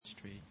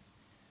ministry.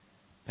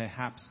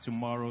 Perhaps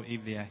tomorrow,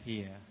 if they are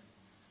here,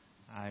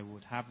 I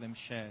would have them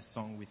share a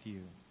song with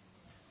you.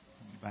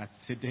 But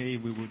today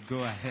we would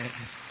go ahead.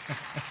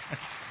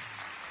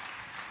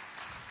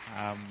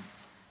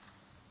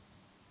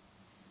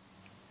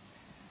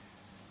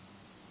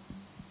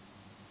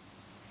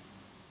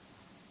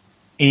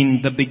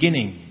 In the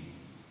beginning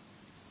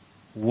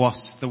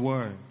was the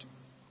Word,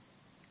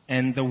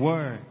 and the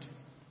Word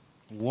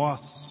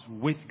was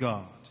with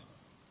God,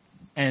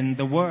 and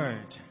the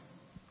Word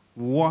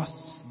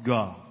was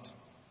God,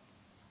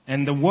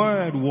 and the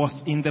Word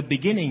was in the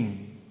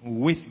beginning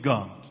with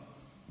God,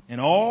 and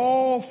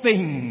all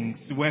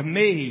things were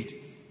made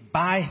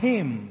by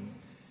Him,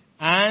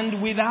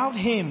 and without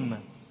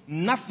Him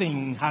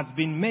nothing has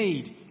been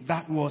made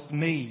that was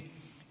made.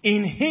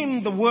 In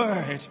Him the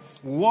Word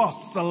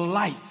was the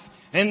life,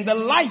 and the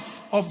life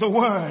of the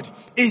Word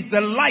is the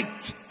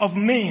light of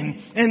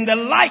men, and the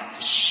light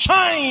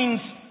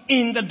shines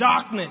in the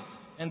darkness,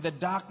 and the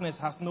darkness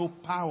has no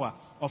power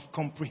of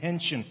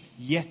comprehension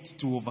yet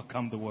to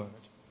overcome the Word.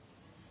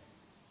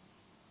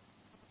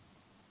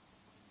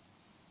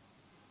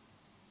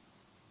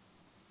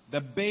 The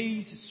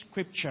base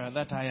scripture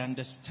that I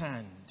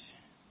understand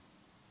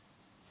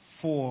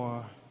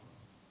for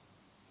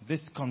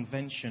this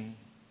convention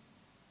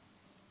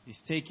is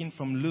taken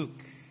from Luke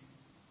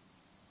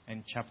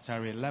and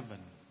chapter 11.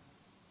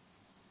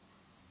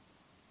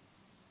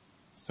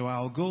 So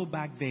I'll go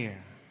back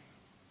there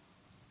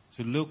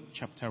to Luke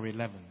chapter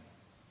 11.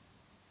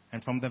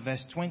 And from the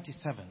verse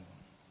 27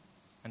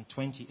 and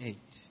 28,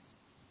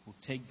 we'll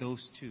take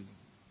those two.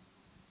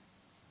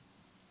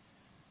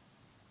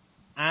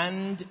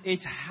 And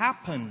it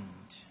happened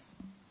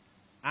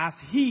as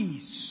he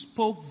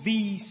spoke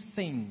these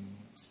things.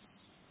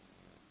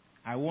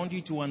 I want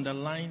you to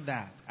underline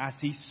that. As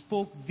he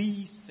spoke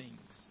these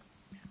things.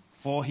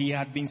 For he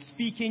had been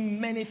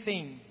speaking many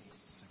things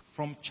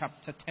from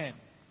chapter 10.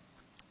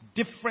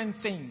 Different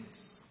things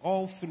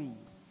all through.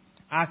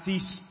 As he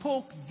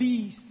spoke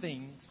these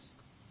things,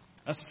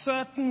 a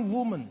certain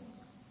woman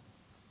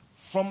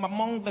from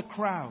among the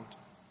crowd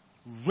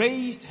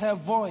raised her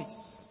voice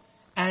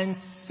and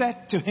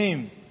said to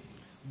him,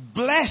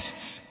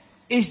 "Blessed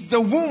is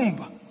the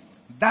womb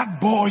that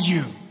bore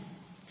you,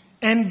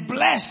 and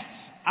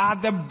blessed are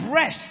the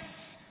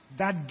breasts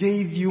that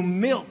gave you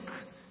milk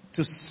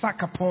to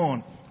suck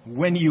upon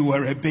when you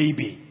were a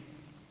baby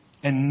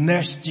and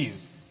nursed you."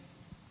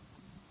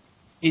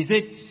 Is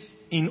it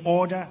in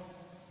order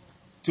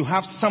to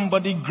have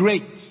somebody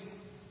great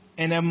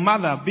and a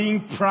mother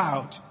being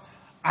proud?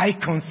 I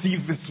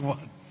conceived this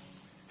one,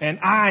 and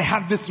I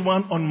had this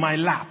one on my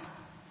lap.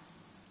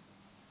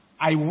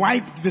 I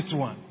wiped this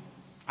one.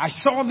 I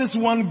saw this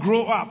one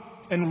grow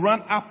up and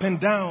run up and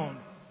down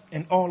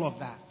and all of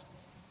that.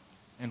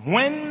 And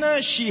when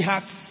she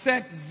had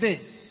said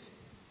this,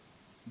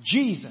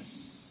 Jesus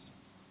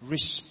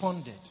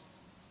responded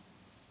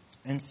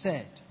and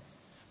said,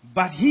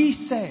 but he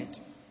said,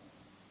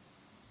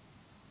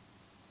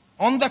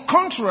 on the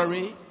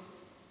contrary,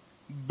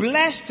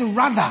 blessed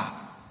rather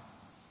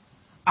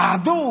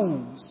are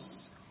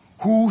those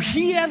who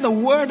hear the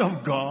word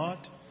of God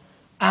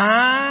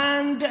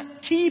and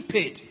keep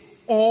it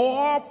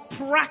or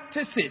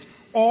practice it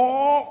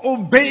or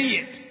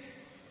obey it.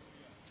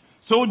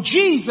 So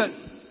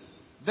Jesus,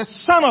 the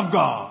Son of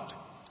God,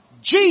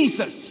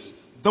 Jesus,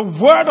 the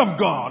Word of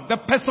God, the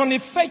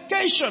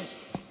personification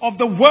of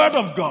the Word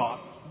of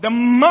God, the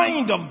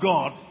mind of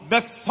God,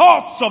 the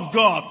thoughts of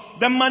God,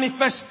 the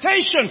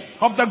manifestation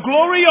of the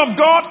glory of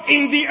God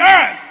in the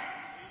earth,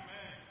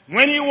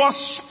 when he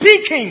was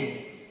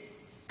speaking,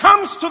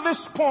 comes to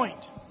this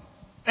point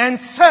and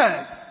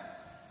says,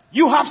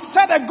 you have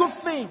said a good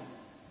thing.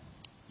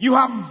 You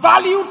have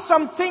valued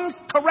some things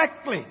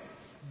correctly.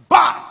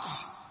 But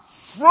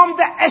from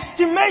the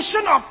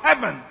estimation of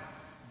heaven,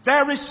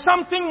 there is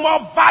something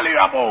more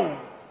valuable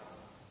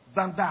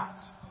than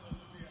that.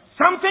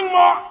 Something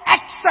more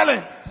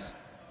excellent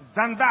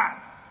than that.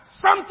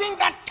 Something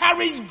that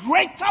carries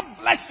greater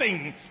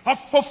blessing of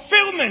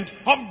fulfillment,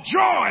 of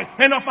joy,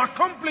 and of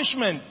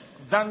accomplishment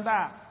than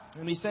that.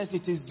 And he says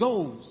it is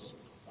those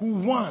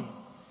who, one,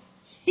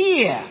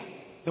 hear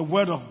the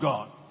word of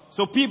God.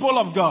 So people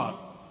of God,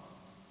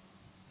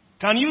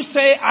 can you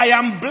say, I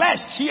am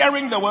blessed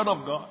hearing the word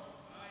of God?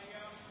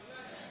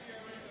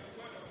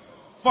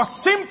 For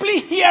simply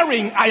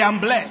hearing, I am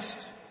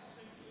blessed.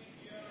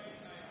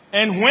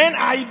 And when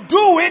I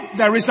do it,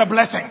 there is a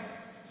blessing.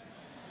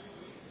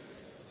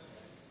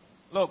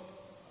 Look,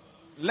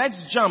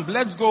 let's jump.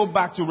 Let's go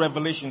back to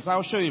Revelations.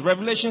 I'll show you.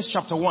 Revelations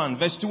chapter 1,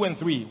 verse 2 and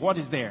 3. What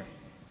is there?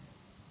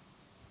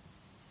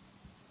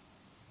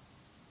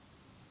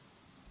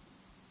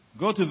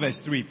 Go to verse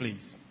 3,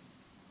 please.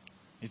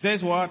 It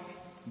says what?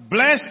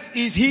 Blessed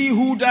is he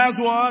who does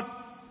what?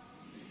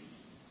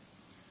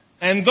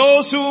 And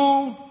those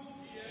who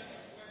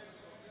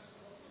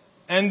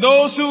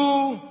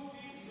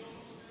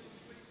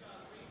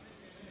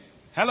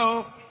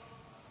hello.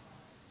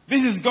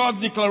 This is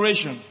God's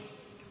declaration.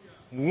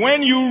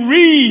 When you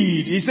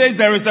read, he says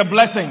there is a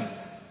blessing.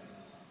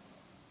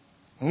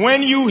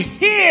 When you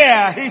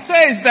hear, he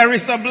says there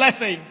is a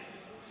blessing.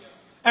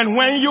 And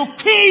when you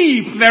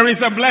keep, there is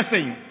a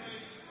blessing.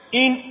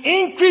 In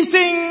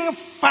increasing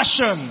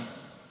fashion.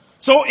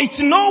 So it's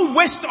no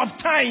waste of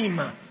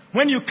time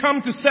when you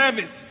come to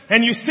service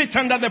and you sit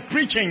under the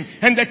preaching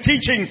and the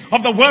teaching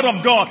of the Word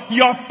of God.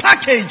 Your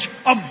package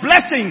of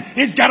blessing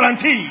is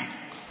guaranteed.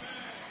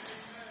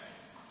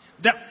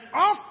 The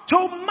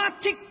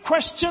automatic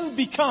question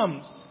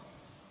becomes,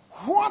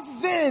 what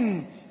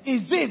then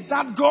is it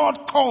that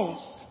God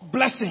calls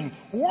blessing?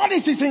 What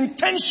is his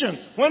intention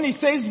when he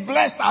says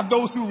blessed are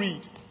those who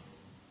read?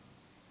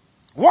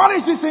 What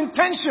is his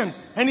intention?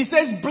 And he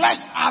says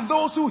blessed are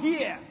those who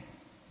hear.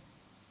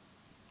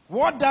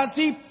 What does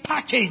he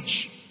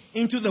package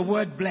into the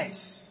word bless?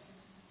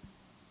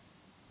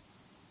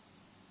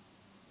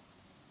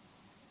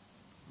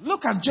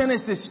 Look at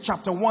Genesis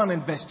chapter 1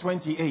 and verse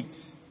 28.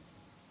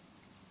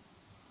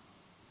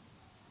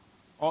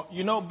 Or,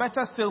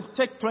 better still,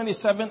 take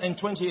 27 and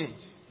 28.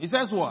 He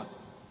says what?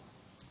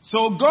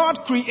 So God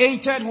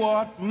created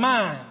what?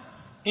 Man.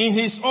 In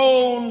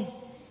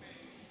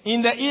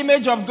the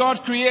image of God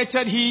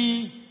created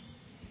he.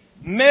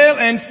 Male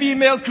and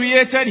female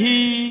created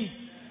he.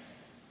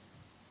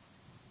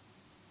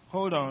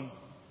 Hold on.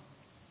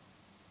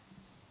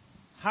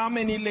 How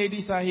many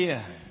ladies are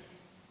here?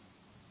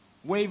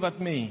 Wave at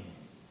me.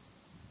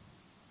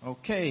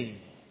 Okay.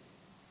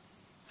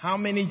 How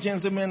many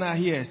gentlemen are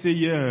here? Say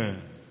yeah.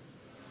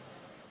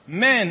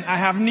 Men, I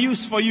have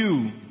news for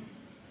you.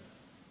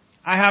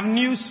 I have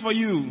news for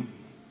you.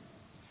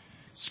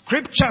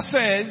 Scripture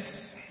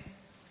says,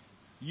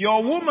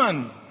 your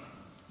woman,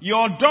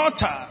 your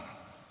daughter,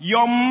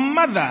 your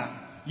mother,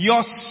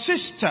 your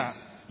sister,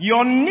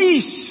 your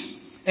niece,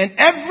 and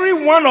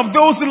every one of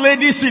those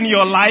ladies in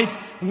your life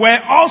were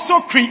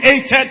also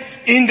created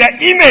in the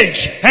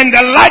image and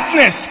the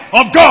likeness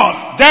of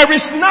God. There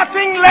is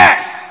nothing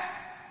less.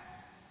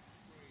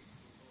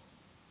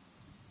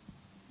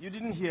 You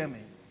didn't hear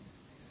me.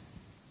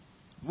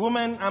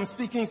 Woman, I'm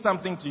speaking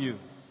something to you.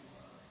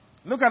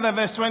 Look at the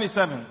verse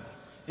 27.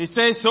 It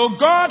says, so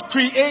God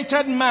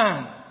created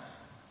man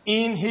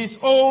in his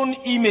own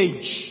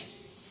image.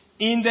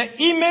 In the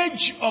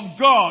image of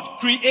God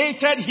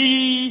created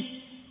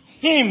he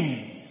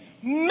him.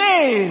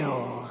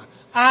 Male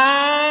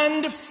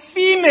and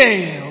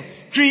female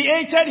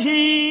created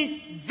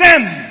he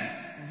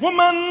them.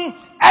 Woman,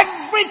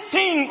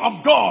 everything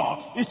of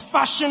God is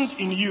fashioned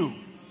in you.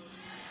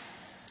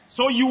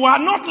 So you are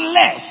not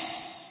less.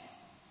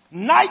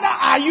 Neither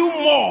are you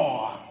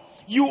more.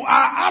 You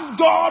are as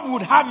God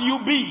would have you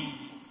be.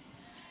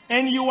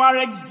 And you are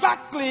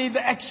exactly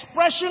the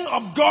expression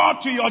of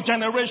God to your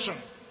generation.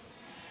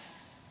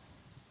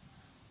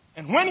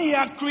 And when he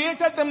had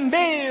created the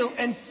male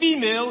and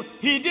female,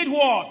 he did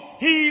what?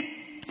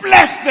 He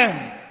blessed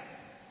them.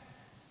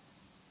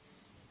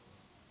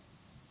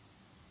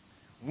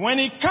 When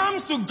it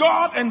comes to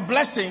God and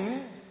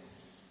blessing,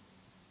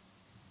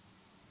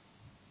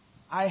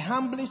 I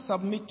humbly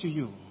submit to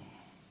you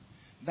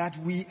that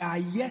we are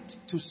yet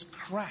to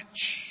scratch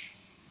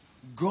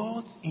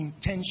God's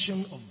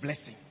intention of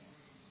blessing.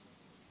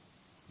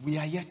 We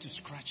are yet to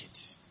scratch it.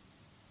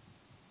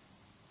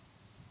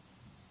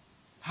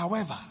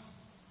 However,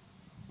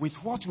 with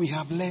what we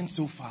have learned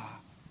so far,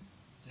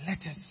 let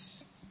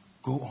us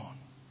go on.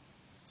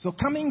 So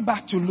coming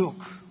back to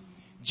Luke,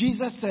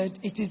 Jesus said,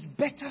 it is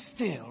better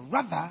still,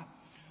 rather,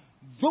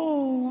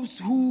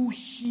 those who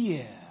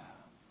hear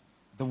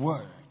the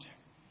word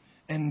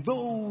and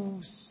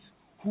those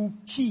who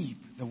keep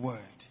the word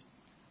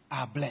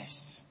are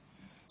blessed.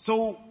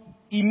 So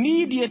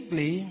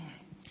immediately,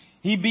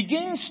 he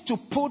begins to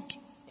put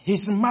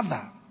his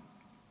mother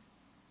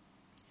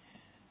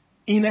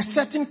in a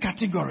certain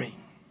category.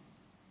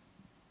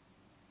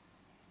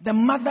 The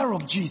mother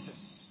of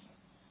Jesus.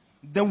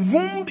 The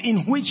womb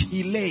in which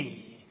he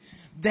lay.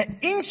 The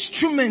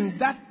instrument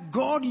that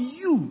God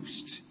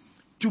used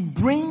to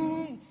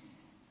bring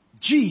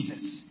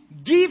Jesus.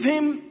 Give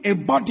him a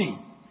body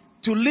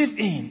to live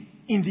in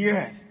the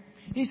earth.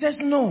 He says,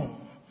 no,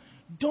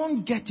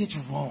 don't get it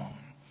wrong.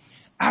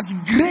 As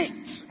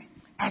great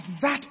as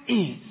that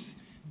is,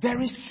 there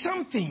is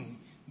something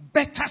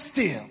better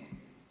still.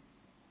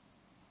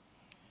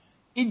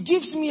 It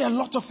gives me a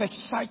lot of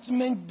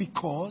excitement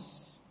because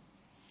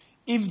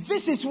if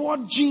this is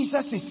what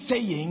Jesus is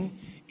saying,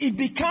 it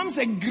becomes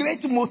a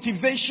great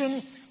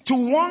motivation to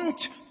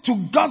want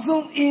to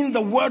guzzle in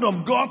the word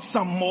of God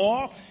some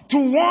more, to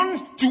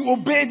want to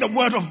obey the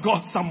word of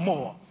God some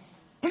more.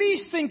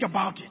 Please think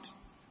about it.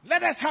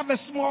 Let us have a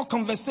small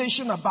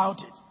conversation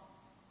about it.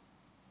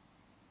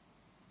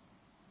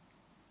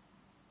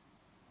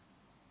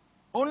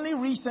 Only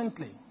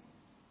recently,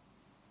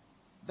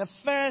 the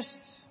first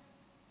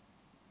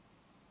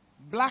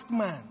black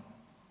man,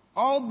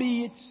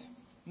 albeit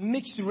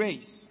mixed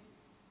race.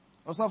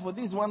 Also, for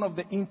this is one of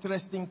the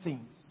interesting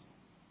things.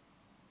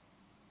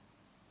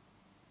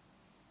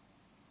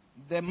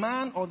 The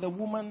man or the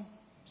woman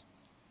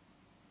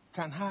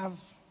can have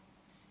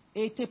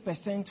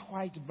 80%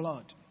 white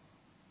blood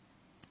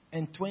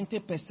and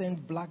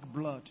 20% black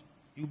blood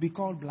you'll be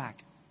called black.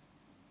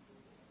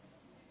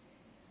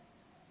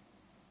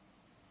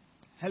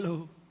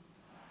 Hello?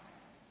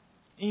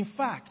 In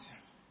fact,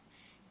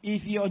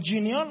 if your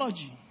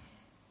genealogy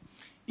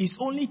is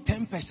only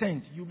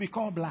 10%, you'll be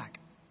called black.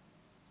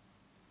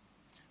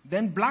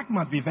 Then black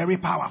must be very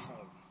powerful.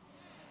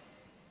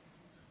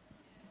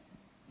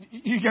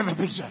 You get the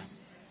picture?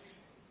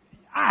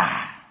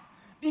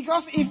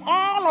 Because if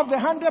all of the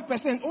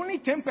 100%, only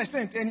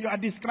 10%, and you are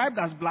described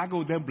as black,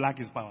 oh, then black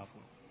is powerful.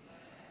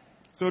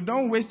 So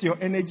don't waste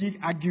your energy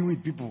arguing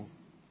with people.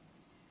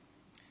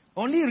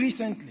 Only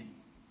recently,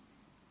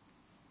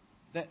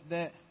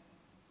 the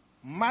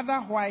mother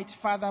white,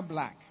 father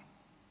black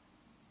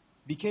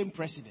became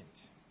president.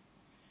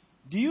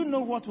 Do you know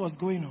what was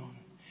going on?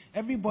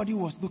 Everybody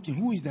was looking,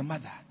 who is the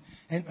mother?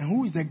 And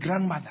who is the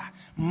grandmother?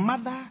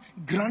 Mother,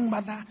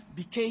 grandmother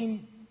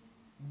became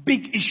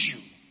big issue.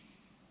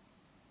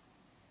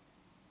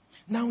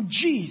 Now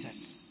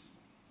Jesus,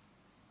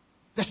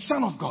 the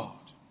Son of God,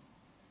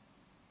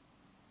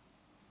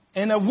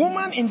 and a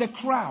woman in the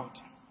crowd,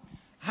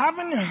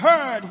 having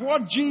heard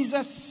what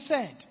Jesus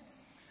said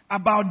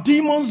about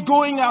demons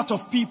going out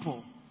of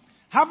people,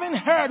 having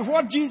heard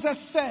what Jesus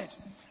said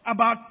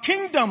about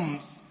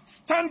kingdoms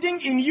standing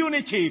in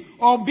unity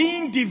or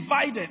being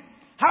divided,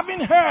 having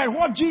heard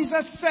what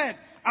Jesus said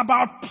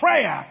about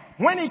prayer,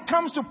 when it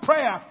comes to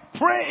prayer,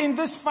 pray in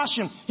this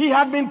fashion. He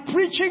had been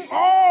preaching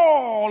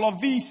all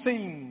of these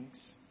things.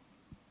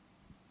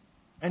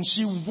 And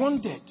she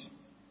wondered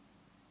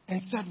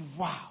and said,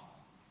 wow.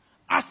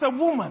 As a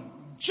woman,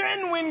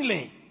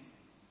 genuinely,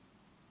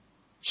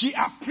 she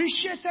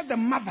appreciated the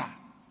mother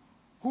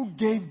who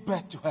gave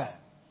birth to her.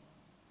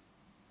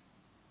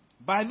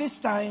 By this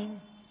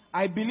time,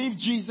 I believe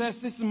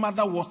Jesus'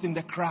 mother was in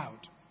the crowd,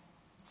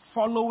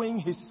 following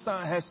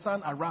her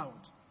son around.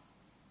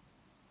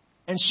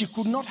 And she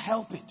could not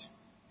help it.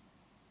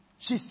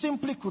 She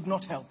simply could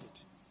not help it.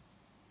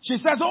 She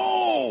says,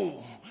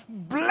 oh,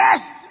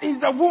 blessed is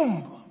the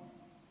womb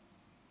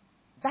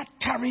that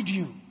carried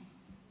you.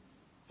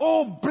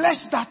 Oh,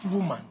 bless that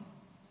woman.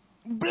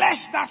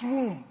 Bless that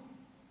womb.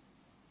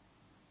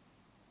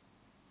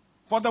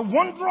 For the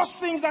wondrous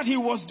things that he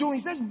was doing,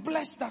 he says,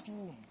 bless that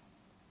womb.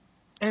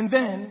 And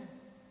then,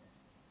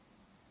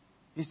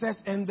 he says,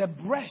 and the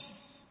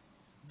breasts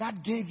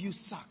that gave you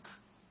suck.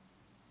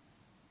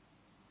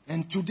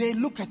 And today,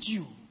 look at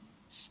you,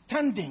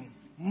 standing,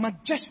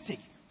 majestic,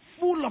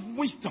 full of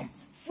wisdom,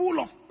 full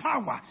of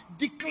power,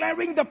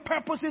 declaring the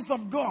purposes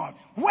of God.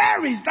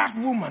 Where is that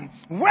woman?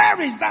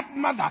 Where is that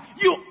mother?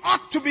 You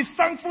ought to be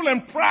thankful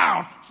and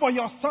proud for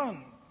your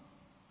son.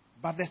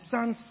 But the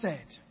son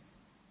said,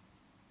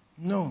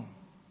 no,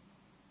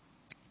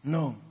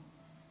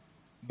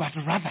 but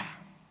rather,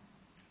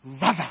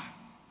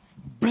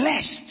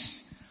 blessed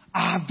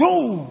are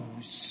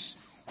those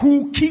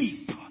who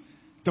keep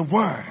the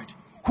word,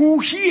 who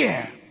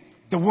hear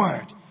the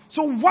word.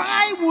 So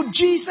why would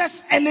Jesus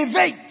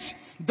elevate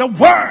the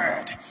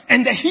word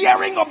and the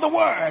hearing of the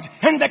word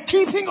and the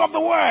keeping of the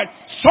word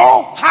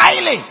so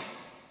highly?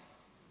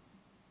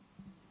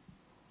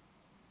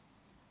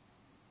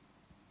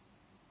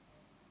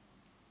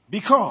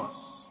 Because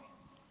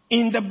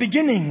in the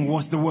beginning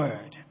was the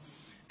word,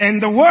 and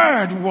the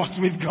word was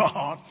with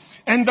God,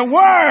 and the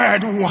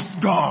word was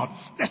God.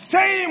 The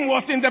same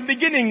was in the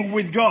beginning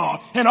with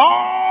God, and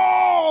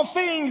all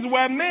things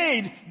were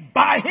made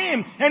by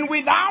him, and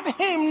without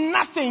him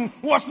nothing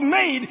was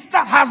made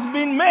that has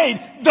been made.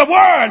 The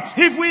word,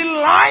 if we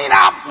line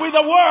up with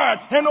the word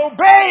and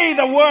obey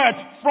the word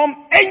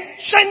from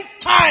ancient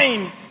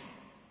times,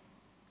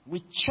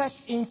 we check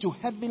into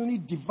heavenly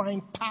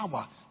divine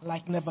power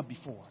like never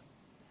before.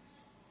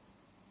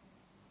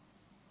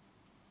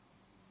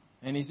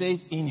 And he says,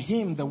 in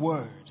him the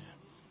word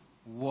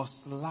was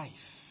life,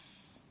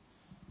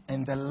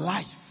 and the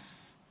life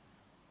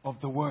of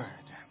the word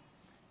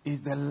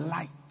is the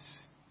light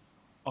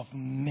of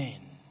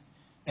men,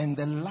 and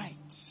the light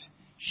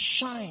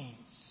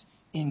shines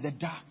in the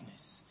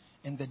darkness,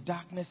 and the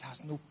darkness has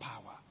no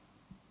power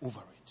over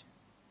it.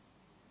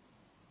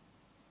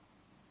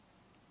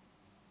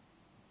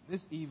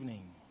 This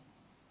evening,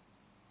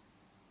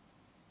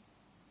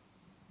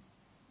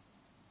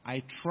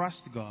 I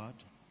trust God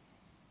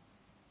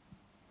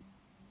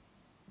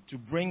to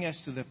bring us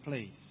to the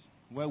place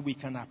where we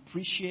can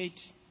appreciate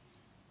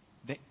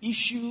the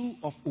issue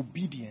of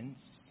obedience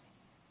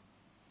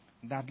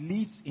that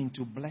leads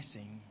into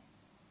blessing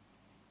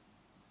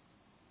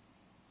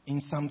in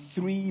some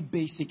three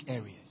basic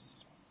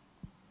areas.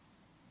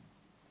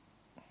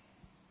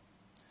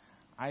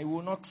 I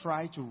will not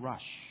try to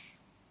rush.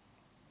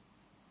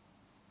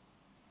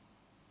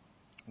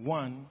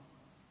 One,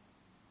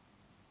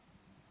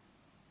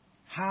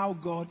 how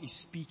God is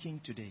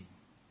speaking today.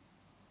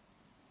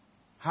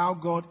 How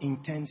God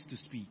intends to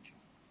speak.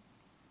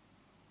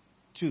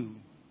 Two,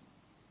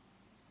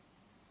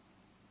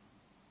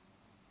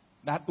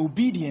 that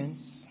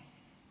obedience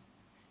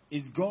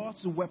is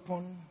God's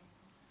weapon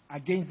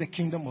against the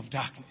kingdom of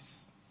darkness.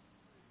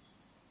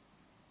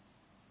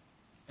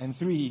 And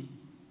three,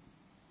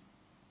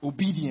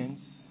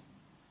 obedience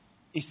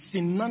is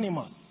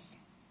synonymous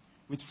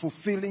with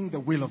fulfilling the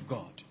will of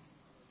God.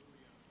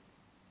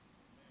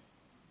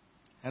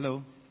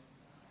 Hello?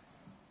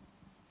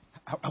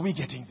 Are we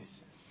getting this?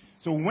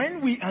 So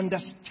when we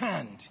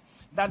understand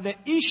that the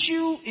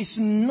issue is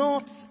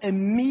not a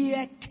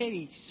mere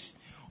case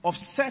of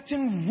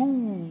certain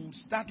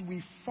rules that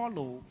we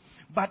follow,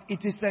 but it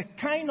is a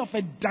kind of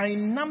a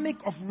dynamic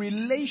of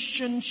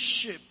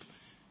relationship.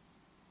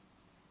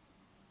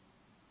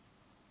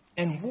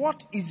 And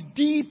what is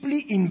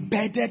deeply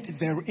embedded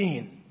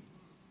therein,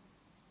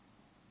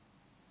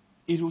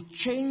 it will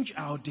change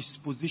our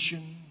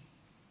disposition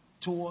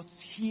towards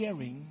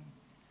hearing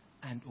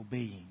and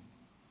obeying,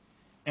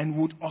 and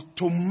would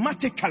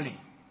automatically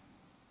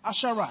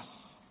usher us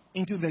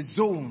into the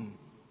zone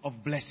of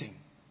blessing.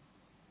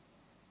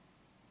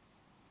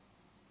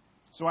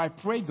 So I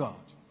pray, God,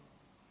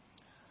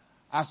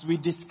 as we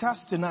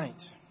discuss tonight,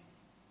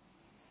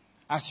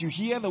 as you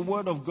hear the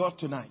word of God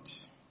tonight,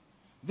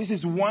 this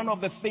is one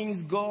of the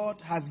things God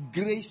has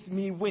graced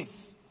me with.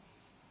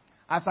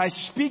 As I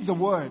speak the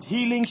word,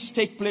 healings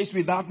take place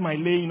without my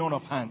laying on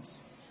of hands.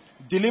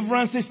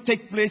 Deliverances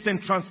take place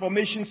and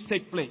transformations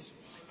take place.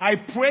 I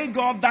pray,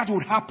 God, that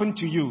would happen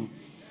to you.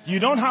 You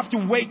don't have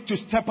to wait to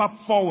step up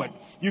forward.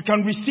 You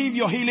can receive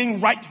your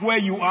healing right where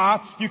you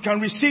are. You can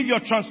receive your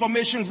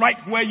transformation right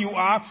where you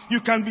are. You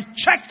can be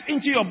checked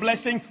into your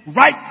blessing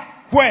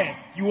right where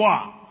you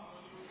are.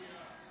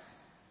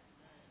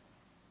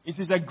 It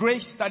is a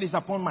grace that is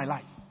upon my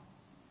life.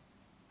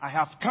 I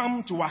have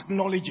come to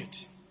acknowledge it.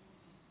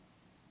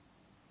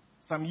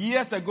 Some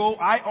years ago,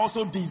 I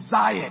also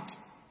desired.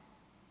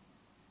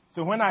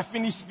 So when I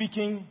finish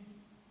speaking,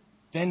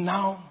 then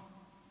now,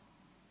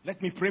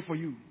 let me pray for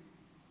you.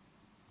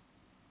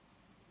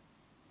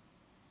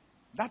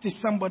 That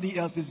is somebody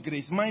else's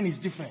grace. Mine is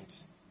different.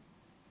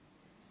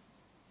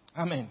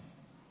 Amen.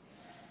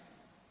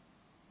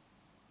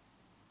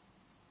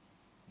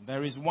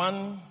 There is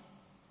one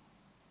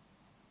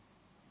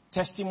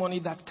testimony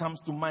that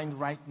comes to mind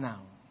right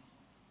now.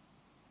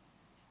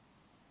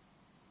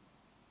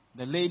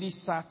 The lady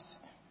sat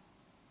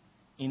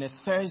in a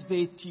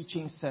Thursday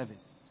teaching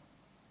service.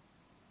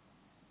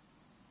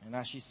 And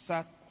as she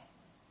sat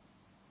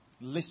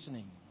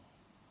listening,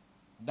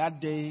 that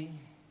day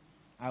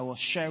I was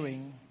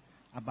sharing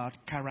about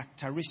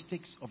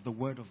characteristics of the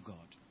Word of God.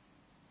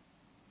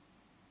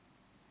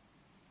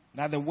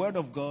 That the Word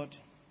of God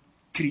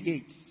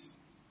creates.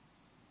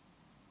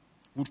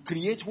 Would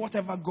create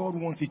whatever God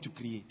wants it to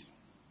create.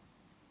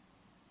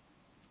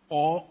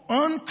 Or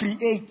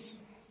uncreate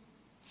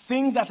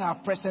things that are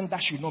present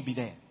that should not be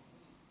there.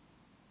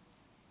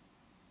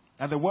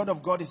 That the Word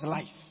of God is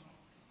life.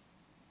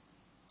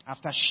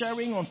 After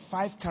sharing on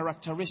 5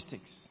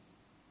 characteristics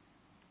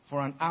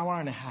for an hour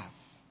and a half,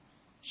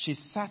 she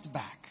sat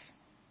back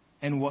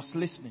and was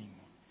listening.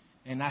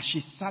 And as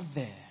she sat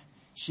there,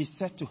 she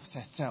said to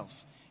herself,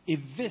 if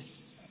this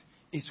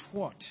is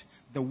what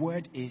the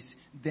word is,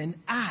 then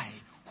I,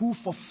 who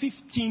for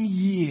 15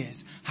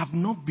 years have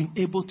not been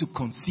able to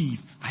conceive,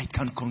 I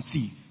can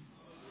conceive.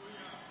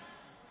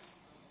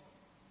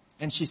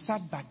 And she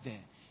sat back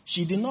there.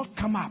 She did not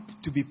come up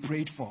to be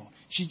prayed for.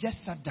 She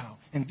just sat down.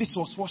 And this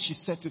was what she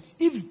said to,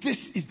 if this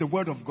is the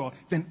word of God,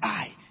 then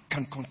I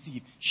can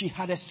conceive. She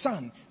had a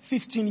son,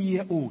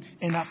 15-year-old.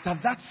 And after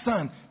that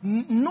son,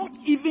 not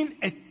even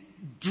a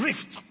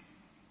drift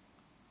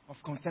of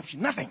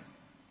conception. Nothing.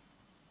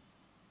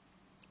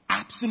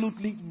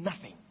 Absolutely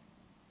nothing.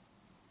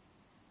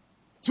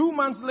 2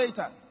 months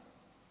later,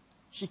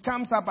 she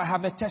comes up, I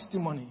have a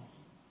testimony.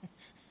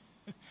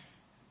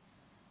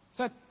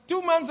 So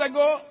 2 months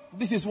ago,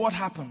 this is what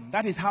happened.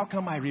 That is how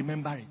come I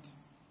remember it.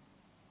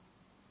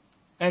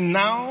 And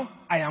now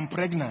I am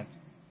pregnant.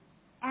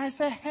 I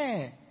said,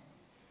 hey.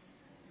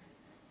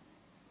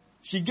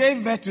 She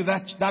gave birth to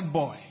that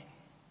boy.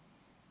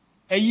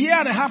 A year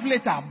and a half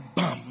later,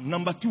 bam,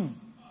 number 2.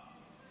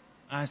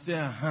 I said,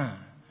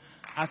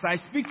 As I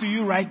speak to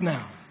you right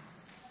now,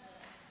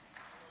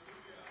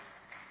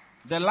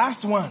 the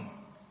last one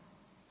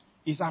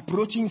is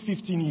approaching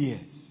 15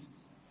 years.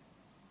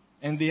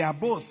 And they are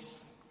both,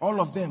 all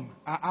of them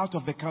are out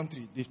of the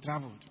country. They've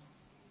traveled.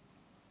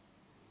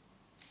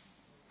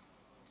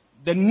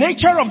 The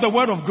nature of the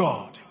Word of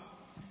God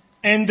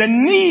and the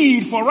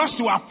need for us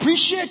to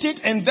appreciate it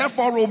and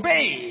therefore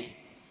obey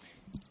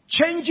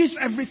changes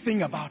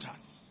everything about us.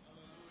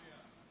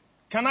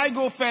 Can I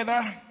go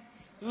further?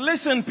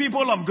 Listen,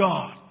 people of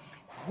God.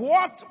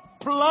 What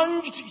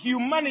plunged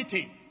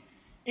humanity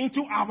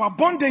into our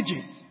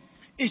bondages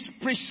is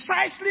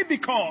precisely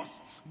because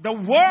the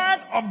Word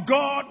of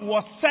God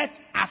was set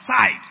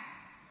aside.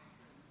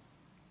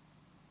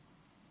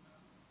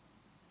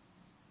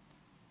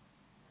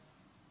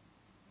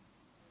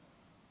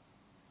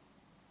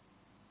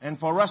 And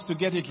for us to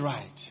get it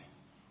right,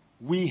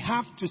 we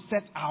have to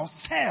set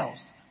ourselves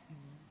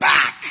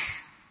back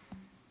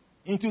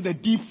into the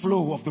deep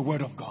flow of the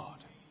Word of God.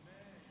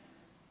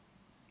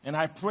 And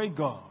I pray,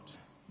 God,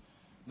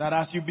 that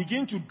as you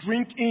begin to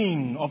drink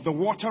in of the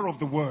water of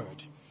the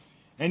Word,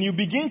 and you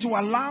begin to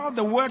allow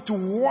the Word to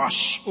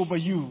wash over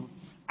you,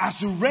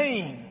 as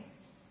rain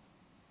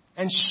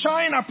and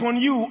shine upon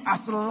you as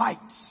light,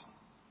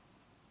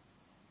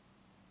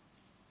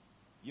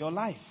 your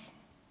life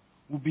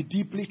will be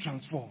deeply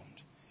transformed.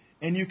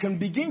 And you can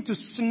begin to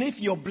sniff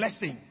your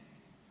blessing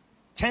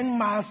 10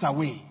 miles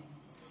away,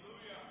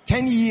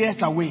 10 years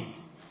away.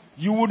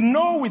 You would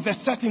know with a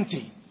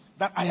certainty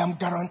that I am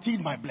guaranteed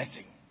my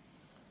blessing.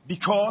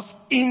 Because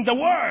in the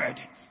word,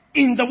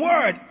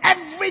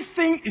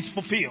 everything is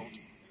fulfilled.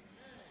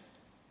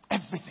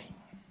 Everything.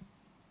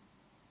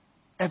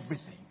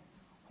 Everything.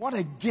 What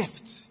a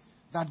gift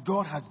that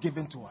God has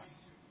given to us.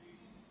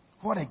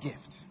 What a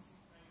gift.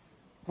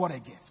 What a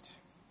gift.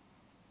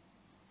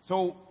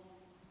 So,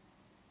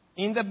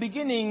 in the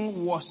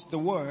beginning was the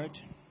Word.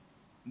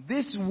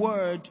 This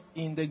word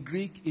in the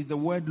Greek is the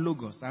word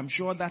logos. I'm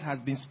sure that has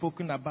been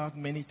spoken about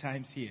many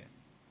times here.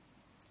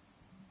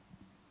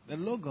 The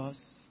logos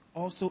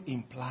also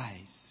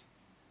implies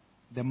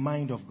the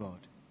mind of God.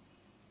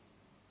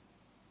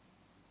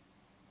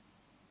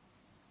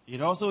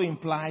 It also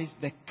implies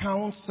the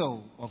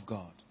counsel of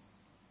God.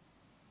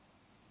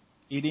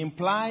 It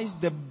implies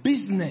the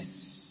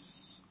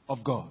business of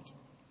God,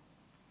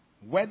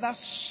 whether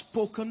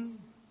spoken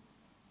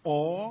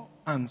or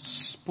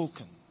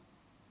unspoken,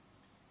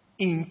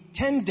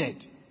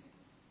 intended,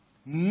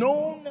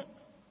 known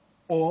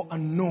or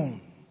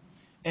unknown.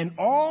 And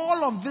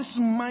all of this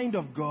mind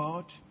of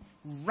God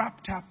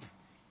wrapped up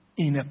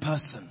in a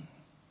person.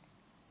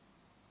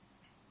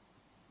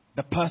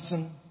 The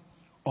person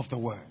of the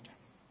Word.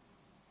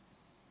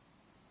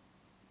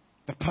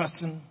 The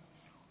person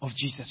of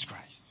Jesus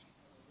Christ.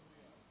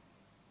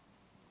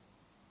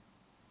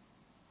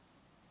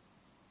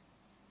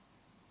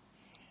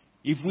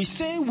 If we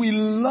say we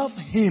love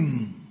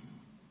Him,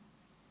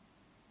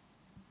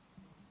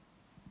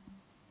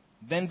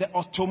 then the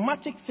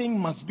automatic thing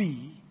must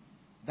be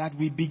that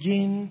we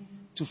begin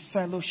to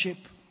fellowship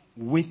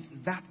with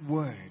that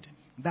Word,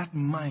 that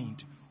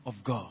mind of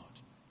God,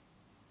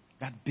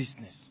 that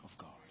business of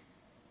God.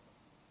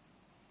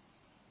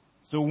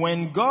 So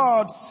when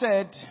God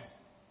said,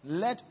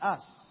 let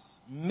us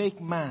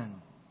make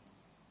man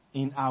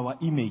in our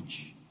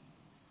image,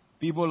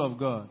 people of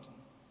God,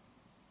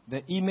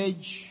 the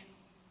image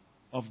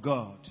of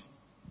God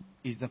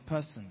is the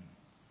person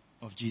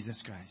of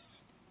Jesus Christ.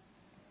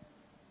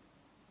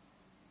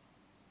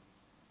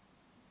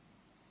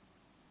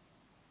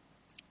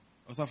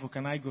 Osafo,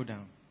 can I go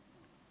down?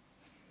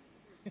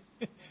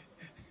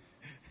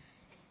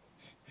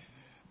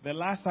 The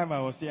last time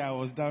I was here, I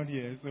was down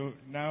here. So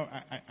now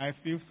I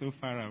feel so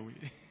far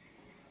away.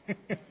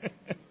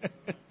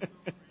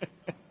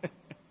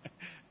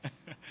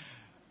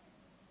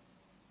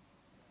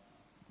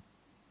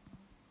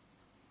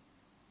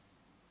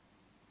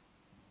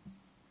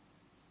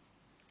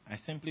 I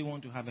simply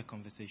want to have a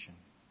conversation.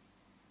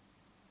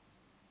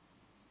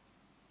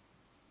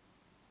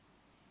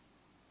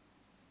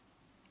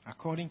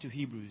 According to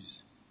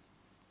Hebrews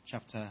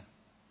chapter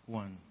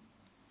 1,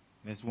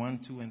 verse 1,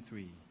 2, and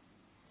 3,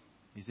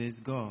 it says,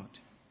 God,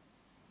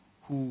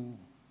 who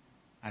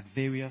at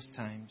various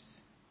times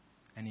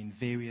and in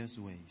various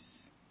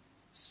ways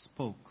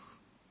spoke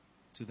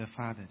to the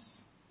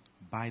fathers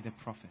by the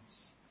prophets,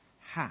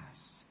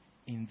 has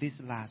in these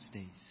last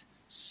days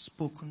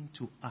spoken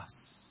to us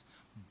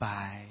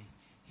by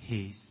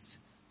His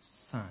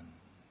Son.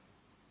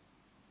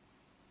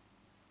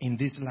 In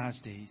these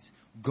last days,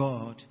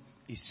 God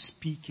is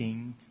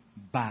speaking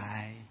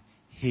by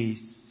His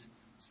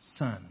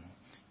Son.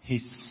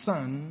 His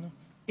Son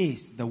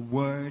is the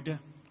Word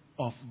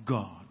of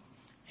God.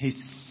 His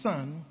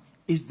Son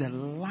is the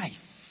life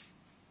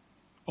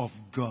of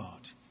God.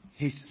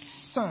 His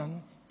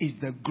Son is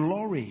the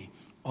glory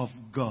of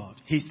God.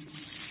 His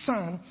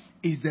Son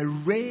is the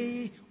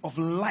ray of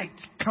light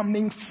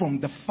coming from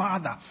the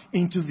Father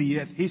into the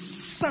earth. His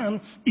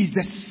Son is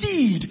the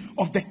seed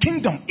of the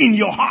kingdom in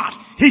your heart.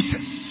 His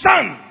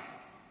Son.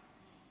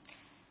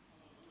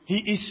 He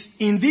is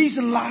in these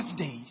last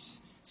days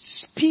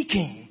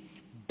speaking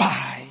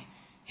by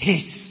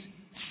His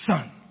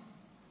Son.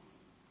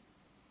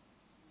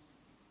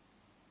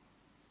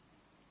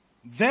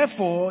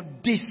 Therefore,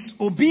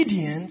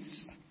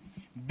 disobedience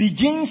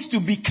begins to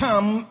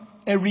become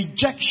a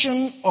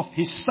rejection of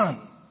His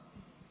Son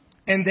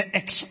and the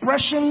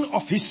expression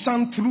of His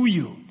Son through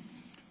you.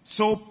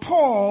 So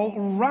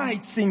Paul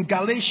writes in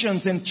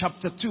Galatians in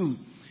chapter 2,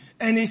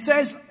 and he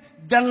says,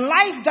 the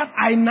life that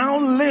I now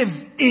live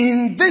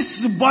in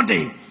this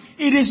body,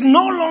 it is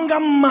no longer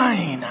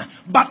mine,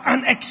 but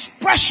an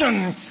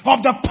expression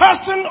of the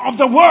person of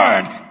the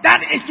Word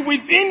that is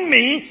within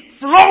me,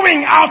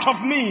 flowing out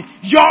of me.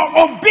 Your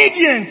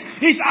obedience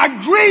is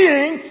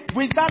agreeing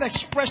with that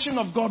expression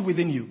of God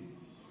within you.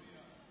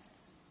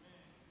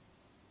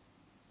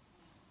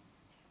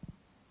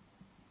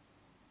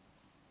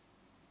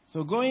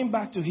 So going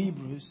back to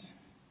Hebrews,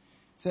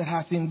 it said,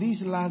 hath in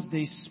these last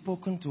days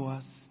spoken to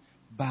us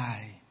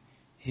by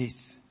His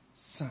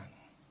Son.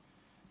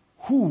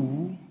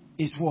 Who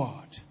is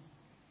what?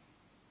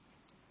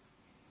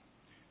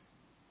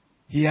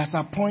 He has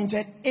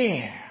appointed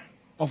heir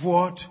of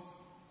what?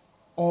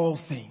 all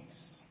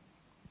things.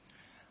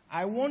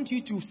 I want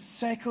you to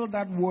circle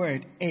that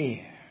word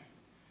heir.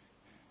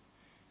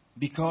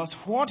 Because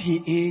what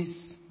he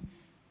is,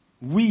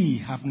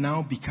 we have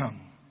now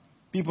become.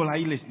 People, are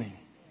you listening?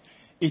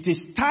 It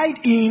is tied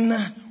in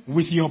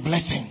with your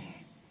blessing.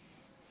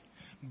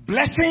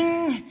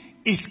 Blessing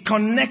is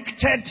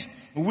connected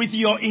with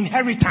your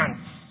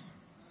inheritance.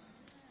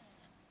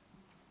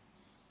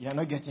 You are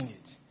not getting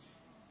it.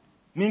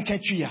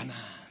 Minkechuyana.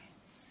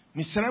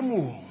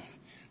 Misramu.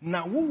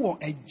 Na wo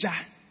eja.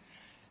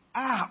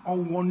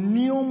 Owo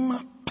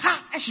nioma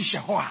pa ehihye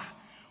ho a.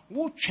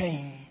 Wo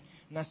twen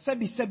na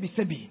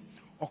sebi.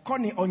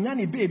 Okoni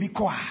onyane baby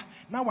ko a.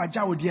 Na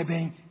waja wo de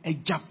ben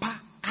ejapa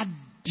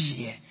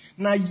adie.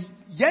 Na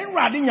yen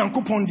rade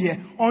nyankopon de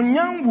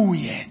onyan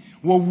wuye.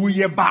 Wo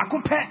wuye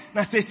baako pe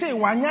na sese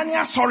wanyane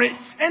asore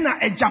e na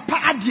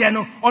ejapa adie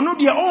no ono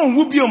de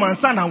onwu bio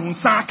mansa na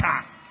wunsa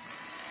aka.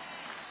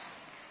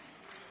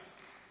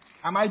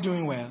 Am I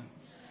doing well?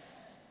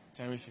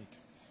 Terrific.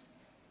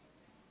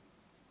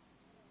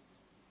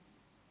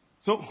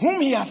 So whom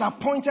he has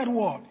appointed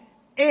what?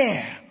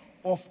 Heir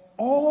of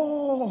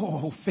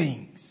all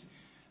things.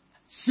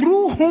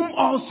 Through whom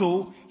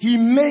also he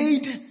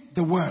made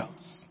the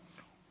worlds.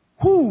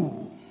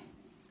 Who?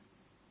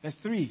 Verse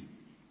 3.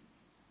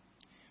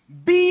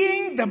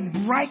 Being the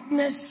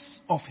brightness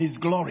of his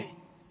glory.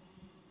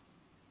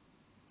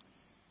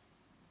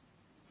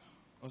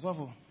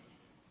 Osofo.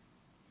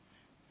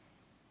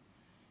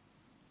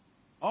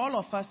 All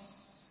of us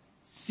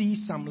see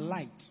some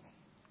light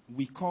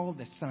we call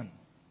the sun.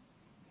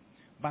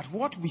 But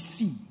what we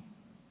see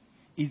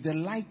is the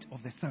light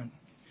of the sun,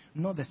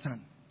 not the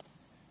sun.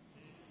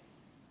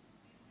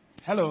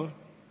 Hello?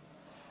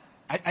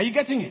 Are you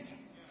getting it?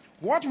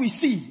 What we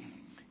see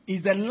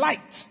is the light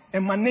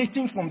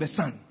emanating from the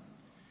sun,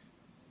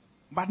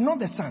 but not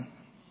the sun.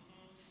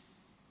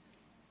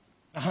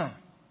 Are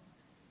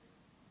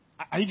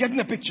you getting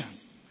the picture?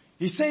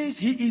 He says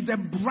he is the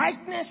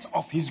brightness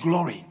of his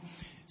glory.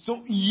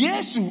 So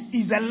Yesu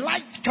is the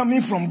light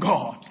coming from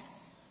God.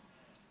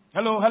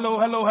 Hello.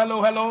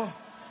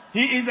 He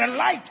is a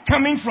light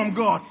coming from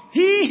God.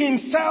 He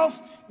himself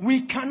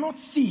we cannot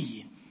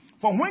see.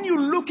 For when you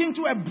look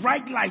into a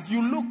bright light,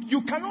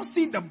 you cannot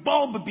see the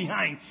bulb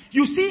behind.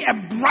 You see a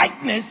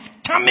brightness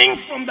coming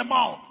from the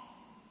bulb.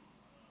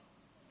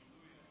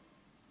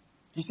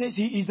 He says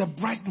he is the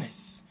brightness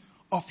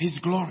of his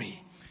glory.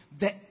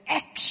 The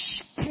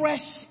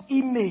express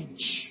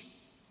image.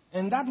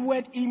 And that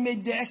word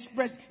image, the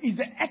express, is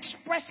the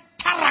express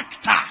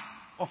character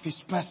of his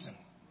person.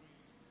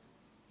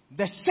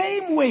 The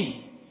same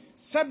way,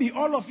 Sabi,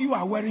 all of you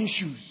are wearing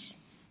shoes.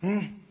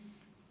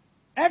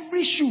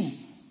 Every shoe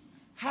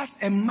has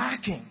a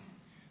marking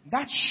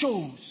that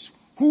shows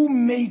who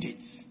made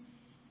it.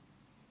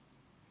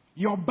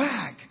 Your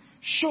bag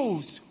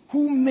shows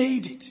who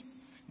made it.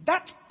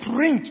 That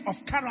print of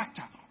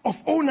character, of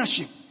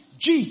ownership,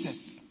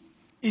 Jesus,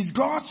 is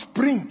God's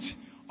print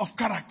of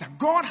character.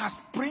 God has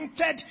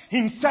printed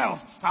himself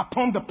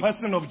upon the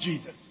person of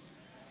Jesus.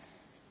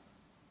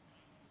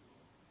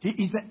 He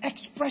is the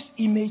express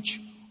image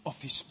of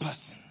his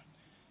person.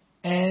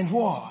 And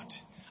what?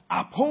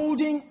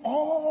 Upholding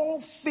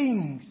all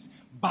things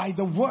by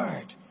the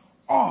word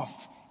of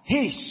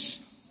his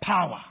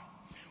power.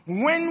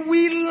 When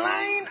we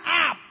line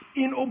up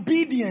in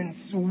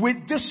obedience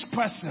with this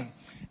person,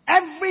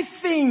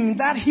 everything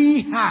that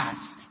he has,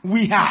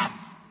 we have.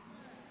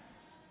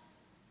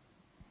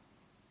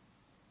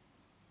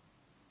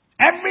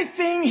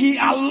 Everything he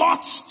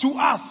allots to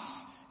us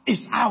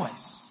is ours.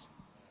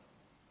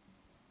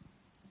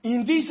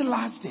 In these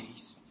last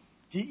days,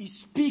 he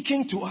is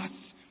speaking to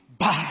us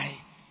by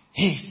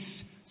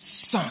his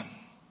Son.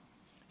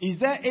 Is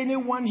there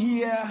anyone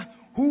here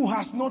who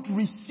has not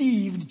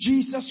received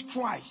Jesus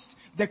Christ,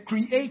 the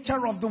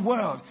creator of the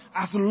world,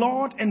 as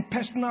Lord and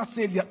personal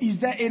Savior? Is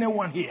there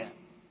anyone here?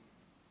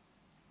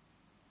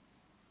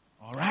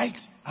 All right,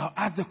 I'll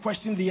ask the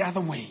question the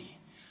other way.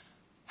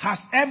 Has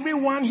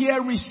everyone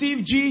here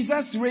received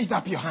Jesus? Raise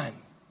up your hand.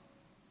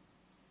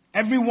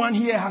 Everyone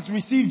here has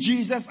received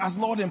Jesus as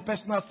Lord and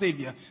personal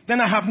Savior. Then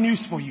I have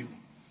news for you.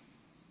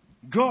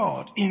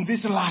 God in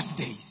these last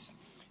days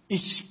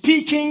is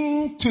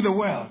speaking to the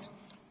world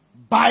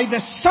by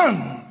the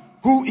Son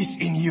who is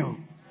in you.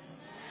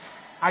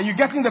 Are you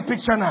getting the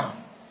picture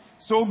now?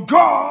 So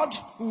God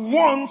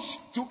wants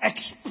to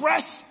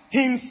express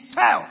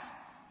himself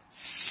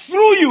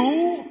through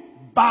you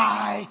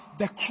by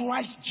the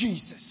Christ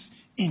Jesus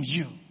in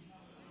you.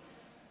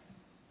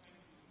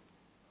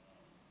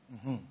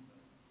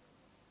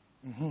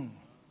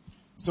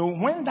 So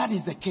when that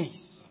is the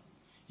case,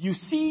 you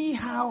see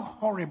how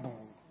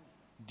horrible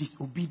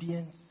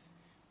disobedience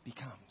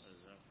becomes.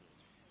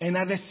 And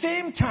at the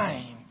same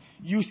time,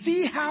 you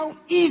see how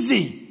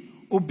easy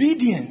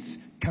obedience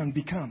can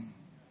become.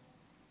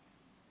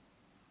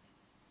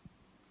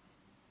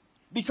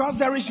 Because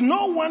there is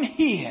no one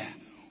here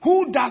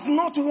who does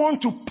not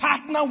want to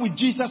partner with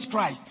Jesus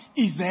Christ.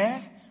 Is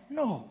there?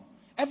 No.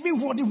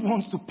 Everybody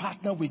wants to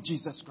partner with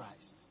Jesus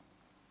Christ.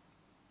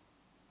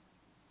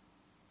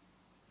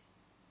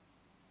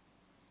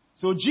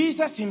 So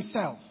Jesus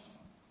himself,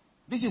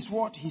 this is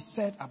what he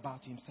said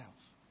about himself.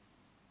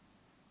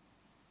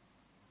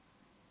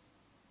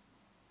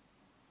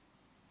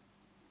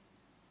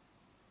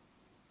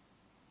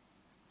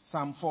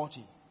 Psalm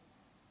 40,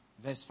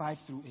 verse 5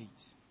 through 8.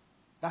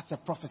 That's a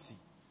prophecy.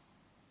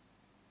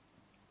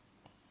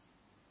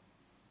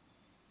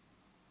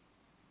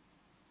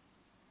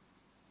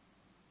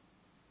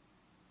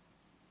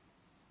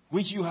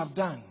 Which you have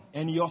done,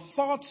 and your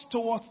thoughts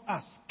towards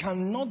us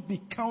cannot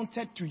be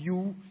counted to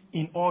you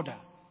in order.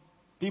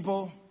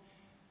 People,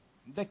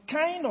 the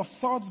kind of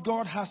thoughts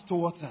God has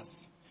towards us,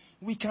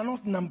 we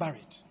cannot number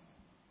it.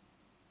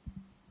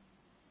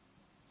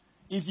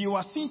 If you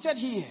are seated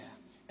here,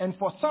 and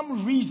for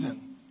some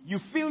reason, you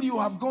feel you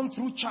have gone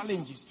through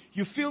challenges,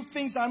 you feel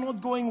things are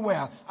not going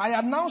well, I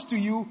announce to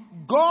you,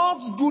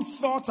 God's good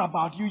thoughts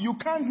about you, you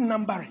can't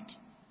number it.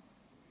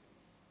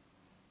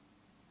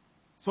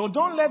 So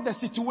don't let the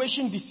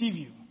situation deceive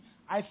you.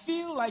 I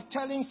feel like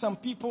telling some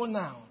people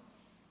now,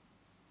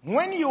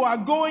 when you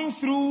are going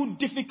through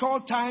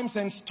difficult times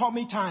and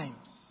stormy times,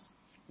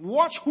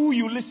 watch who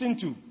you listen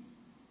to.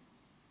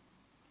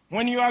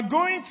 When you are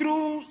going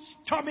through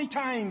stormy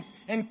times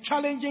and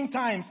challenging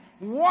times,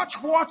 watch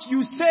what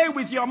you say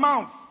with your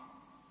mouth.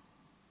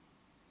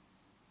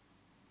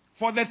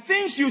 For the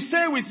things you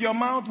say with your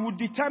mouth will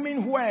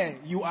determine where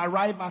you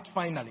arrive at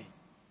finally.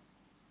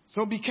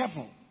 So be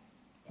careful.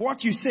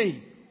 What you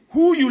say,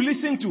 who you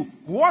listen to,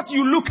 what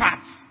you look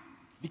at.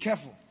 Be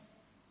careful.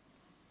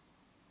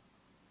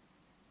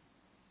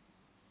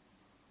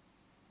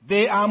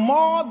 They are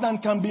more than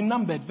can be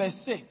numbered. Verse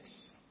 6.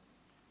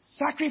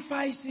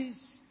 Sacrifices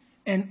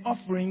and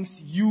offerings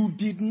you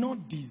did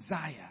not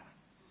desire.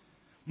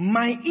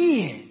 My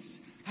ears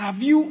have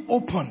you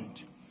opened.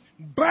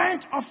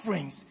 Burnt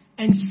offerings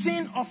and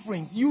sin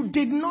offerings you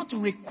did not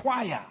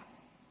require.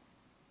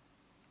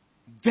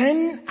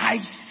 Then I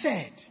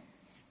said,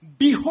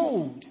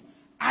 behold,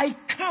 I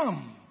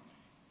come.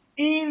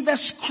 In the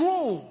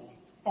scroll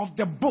of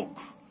the book,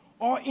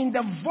 or in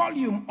the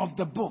volume of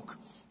the book,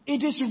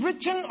 it is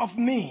written of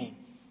me,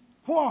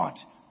 what?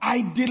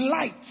 I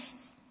delight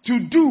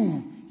to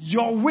do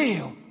your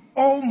will,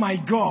 oh my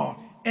God,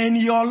 and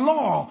your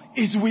law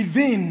is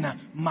within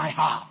my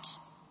heart.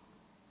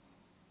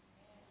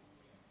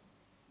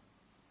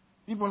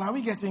 People, are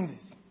we getting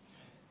this?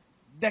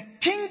 The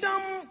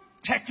kingdom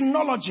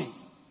technology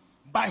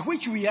by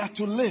which we are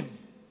to live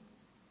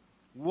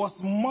was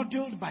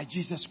modeled by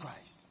Jesus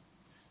Christ.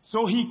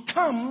 So he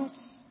comes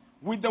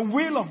with the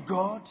will of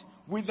God,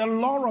 with the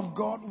law of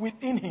God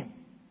within him.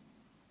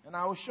 And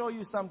I will show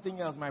you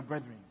something else, my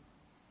brethren.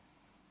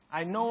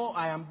 I know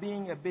I am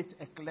being a bit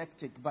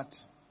eclectic, but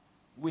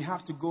we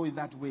have to go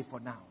that way for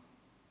now.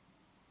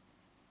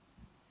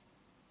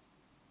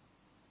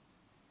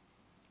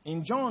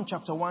 In John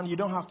chapter 1, you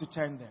don't have to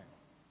turn there.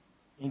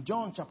 In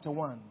John chapter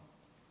 1,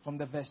 from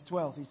the verse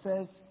 12, he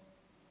says,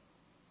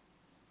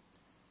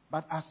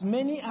 but as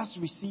many as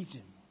received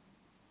him,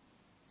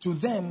 to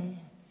them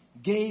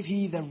gave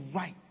he the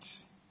right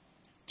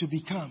to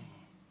become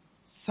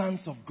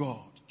sons of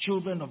God,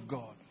 children of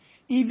God,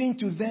 even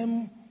to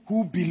them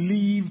who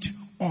believed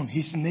on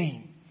his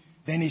name.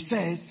 Then he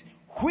says,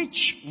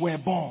 which were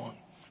born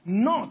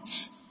not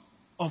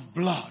of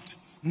blood,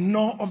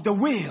 nor of the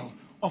will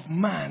of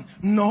man,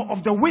 nor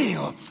of the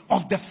will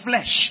of the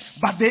flesh,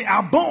 but they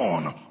are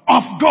born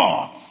of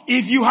God.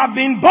 If you have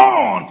been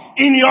born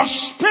in your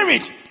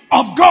spirit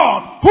of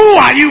God, who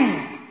are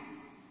you?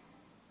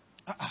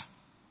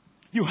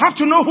 You have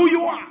to know who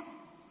you are.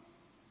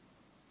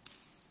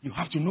 You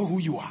have to know who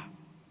you are.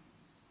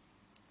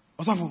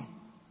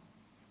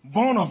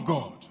 Born of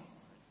God.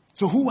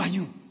 So who are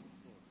you?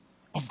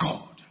 Of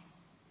God.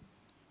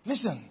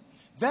 Listen.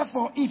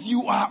 Therefore, if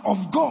you are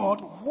of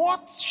God,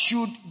 what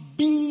should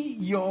be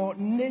your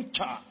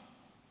nature?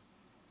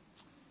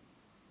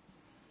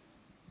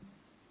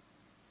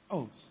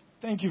 Oh,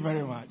 thank you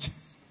very much.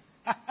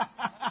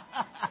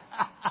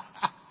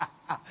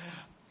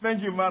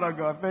 Thank you, man of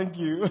God. Thank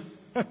you.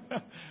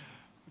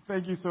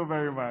 Thank you so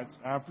very much.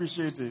 I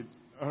appreciate it.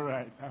 All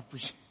right. I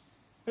appreciate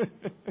it.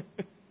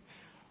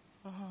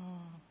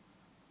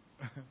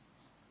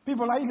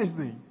 People, are you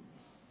listening?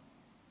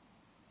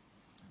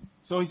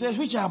 So he says,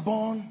 which are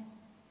born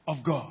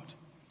of God.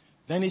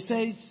 Then he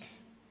says,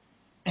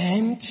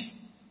 and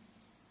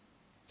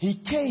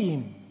he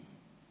came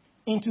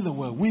into the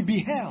world. We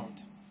beheld.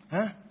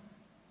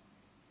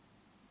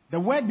 The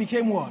word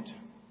became what?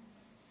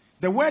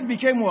 The word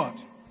became what?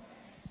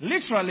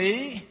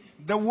 Literally,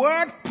 the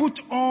word put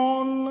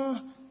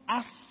on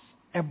us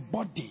a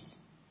body.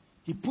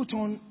 He put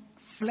on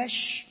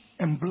flesh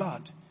and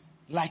blood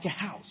like a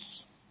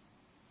house.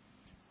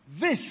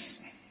 This,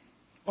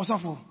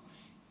 Osafo,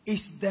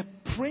 is the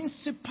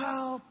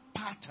principal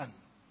pattern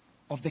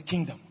of the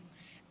kingdom.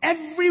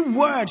 Every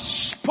word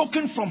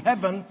spoken from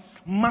heaven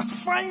must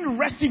find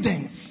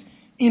residence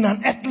in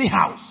an earthly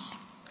house.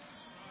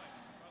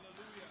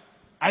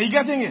 Are you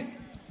getting it?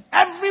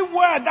 Every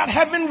word that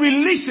heaven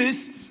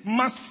releases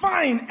must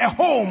find a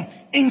home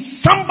in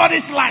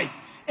somebody's life.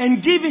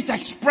 and give it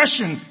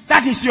expression.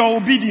 That is your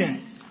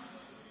obedience.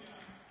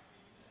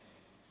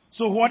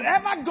 So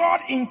whatever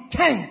God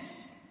intends,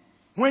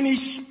 when He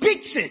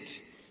speaks it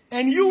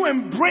and you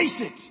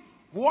embrace it,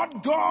 what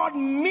God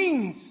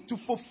means to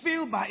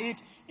fulfill by it,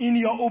 in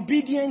your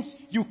obedience,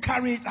 you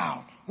carry it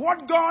out.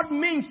 What God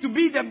means to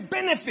be the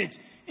benefit,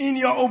 in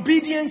your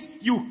obedience,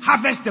 you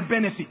harvest the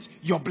benefit,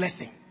 your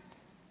blessing.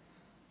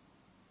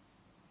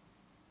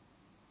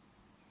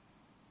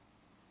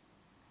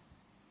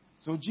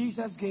 So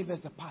Jesus gave us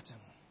the pattern.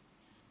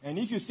 And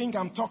if you think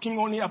I'm talking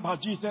only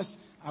about Jesus,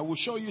 I will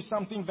show you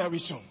something very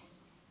soon.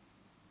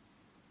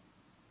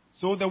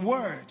 So the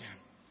Word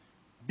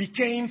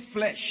became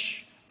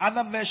flesh.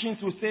 Other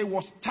versions will say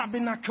was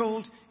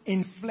tabernacled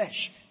in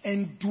flesh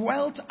and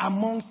dwelt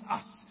amongst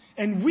us.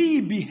 And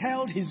we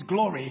beheld His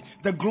glory,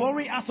 the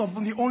glory as of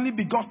the only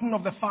begotten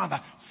of the Father,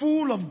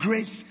 full of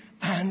grace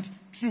and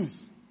truth.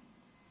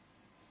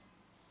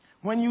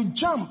 When you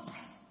jump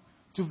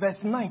to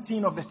verse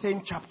 19 of the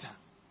same chapter,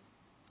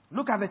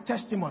 look at the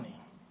testimony.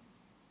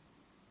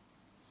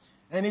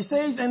 And it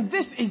says, and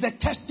this is the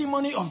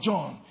testimony of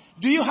John.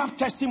 Do you have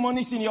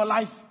testimonies in your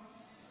life?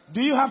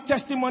 Do you have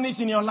testimonies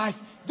in your life?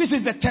 This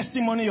is the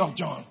testimony of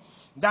John.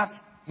 That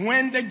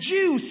when the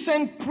Jews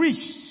sent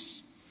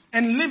priests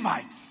and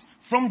Levites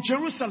from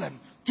Jerusalem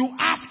to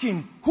ask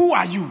him, who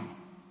are you?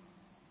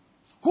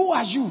 Who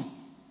are you?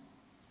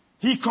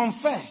 He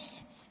confessed.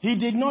 He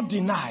did not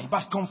deny,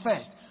 but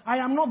confessed. I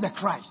am not the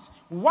Christ.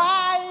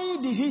 Why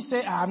did he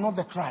say I am not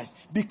the Christ?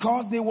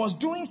 Because they was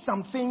doing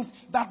some things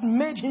that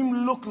made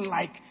him look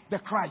like the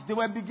Christ. They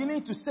were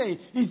beginning to say,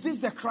 is this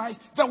the Christ?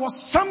 There was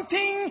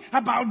something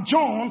about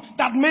John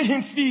that made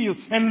him feel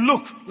and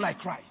look like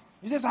Christ.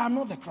 He says, I am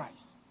not the Christ.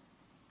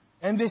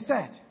 And they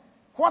said,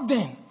 what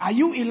then? Are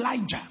you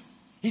Elijah?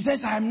 He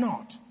says, I am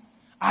not.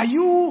 Are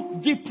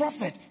you the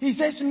prophet? He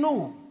says,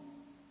 no.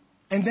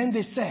 And then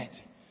they said,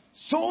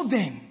 so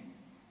then,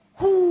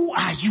 who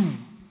are you?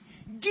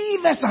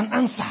 Give us an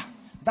answer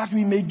that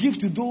we may give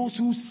to those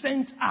who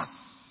sent us.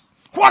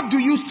 What do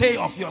you say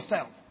of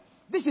yourself?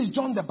 This is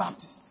John the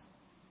Baptist.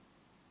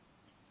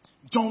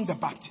 John the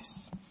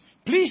Baptist.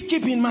 Please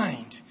keep in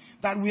mind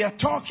that we are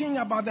talking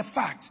about the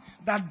fact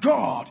that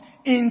God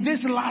in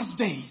these last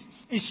days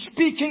is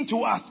speaking to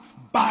us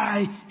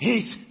by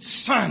His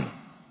Son,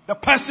 the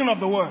person of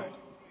the Word.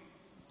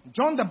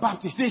 John the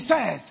Baptist, he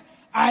says,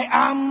 I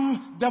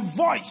am the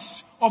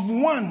voice of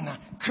one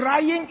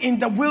crying in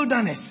the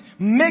wilderness,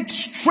 make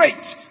straight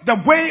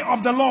the way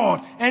of the Lord.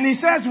 And he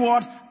says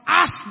what?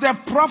 As the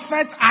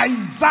prophet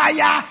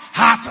Isaiah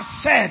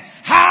has said,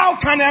 how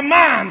can a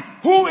man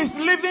who is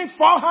living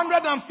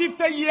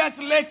 450 years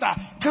later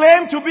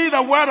claim to be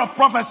the word of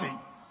prophecy?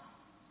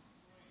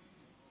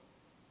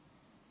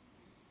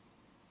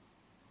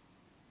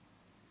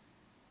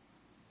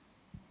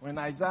 When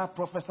Isaiah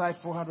prophesied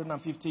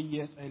 450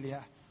 years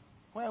earlier,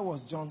 where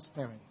was John's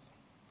parents?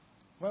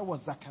 Where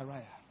was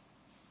Zachariah?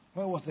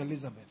 Where was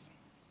Elizabeth?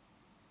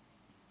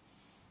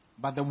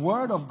 But the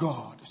word of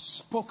God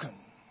spoken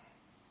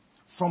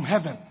from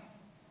heaven,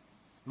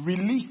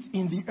 released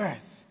in the earth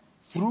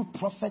through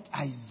prophet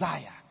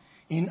Isaiah.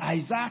 In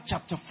Isaiah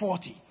chapter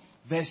 40,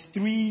 verse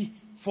 3,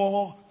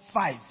 4,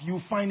 5, you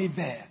find it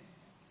there.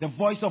 The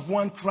voice of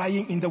one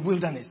crying in the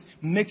wilderness,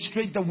 make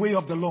straight the way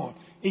of the Lord.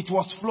 It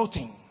was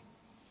floating.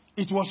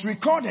 It was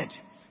recorded,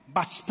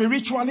 but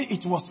spiritually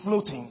it was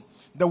floating.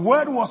 The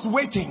word was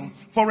waiting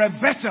for a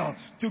vessel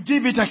to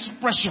give it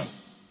expression.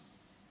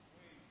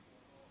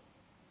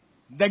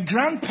 The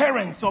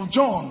grandparents of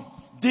John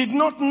did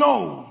not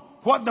know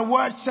what the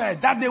word said,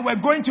 that they were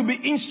going to be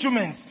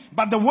instruments,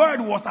 but the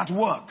word was at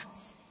work.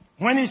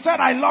 When he said,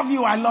 I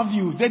love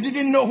you, they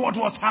didn't know what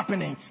was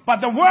happening,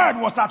 but the word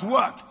was at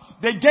work.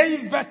 They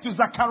gave birth to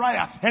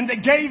Zachariah and they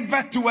gave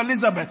birth to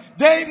Elizabeth.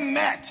 They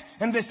met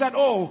and they said,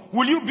 oh,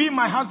 will you be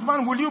my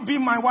husband? Will you be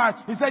my wife?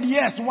 He said,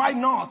 yes, why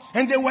not?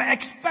 And they were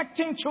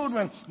expecting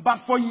children,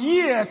 but for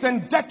years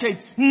and decades,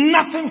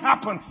 nothing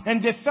happened.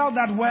 And they felt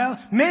that, well,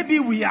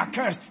 maybe we are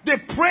cursed. They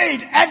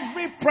prayed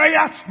every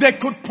prayer they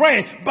could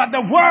pray, but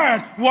the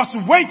word was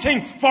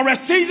waiting for a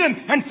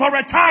season and for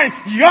a time.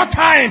 Your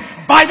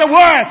time by the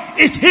word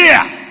is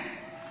here.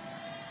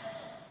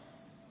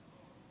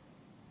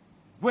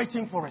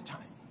 Waiting for a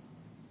time.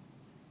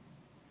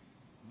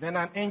 Then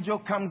an angel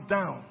comes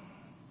down.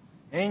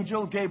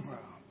 Angel Gabriel.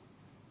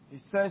 He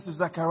says to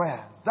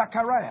Zachariah,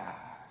 Zachariah,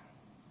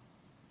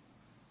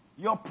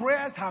 your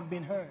prayers have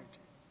been heard.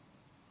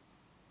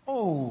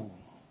 Oh,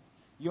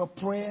 your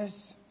prayers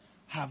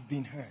have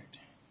been heard.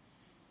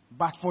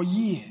 But for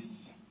years,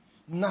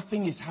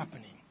 nothing is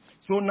happening.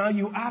 So now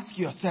you ask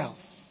yourself,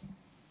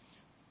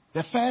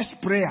 the first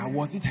prayer,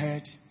 was it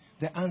heard?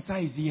 The answer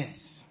is yes.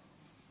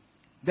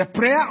 The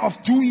prayer of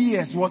 2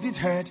 years, was it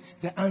heard?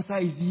 The answer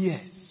is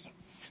yes.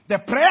 The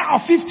prayer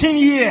of 15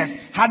 years,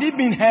 had it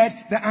been heard?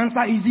 The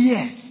answer is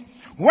yes.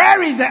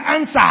 Where is the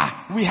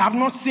answer? We have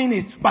not seen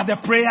it, but the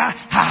prayer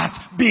has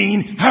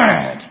been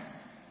heard.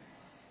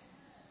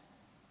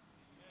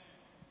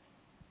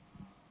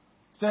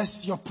 It says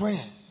your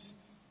prayers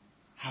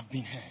have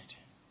been heard.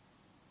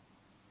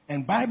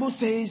 And Bible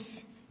says,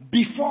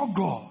 before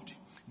God,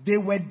 they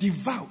were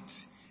devout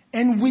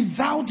and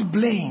without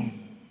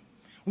blame.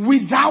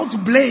 Without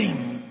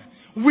blame.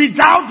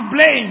 Without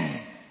blame.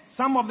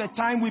 Some of the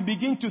time we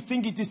begin to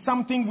think it is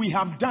something we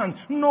have done.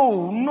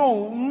 No.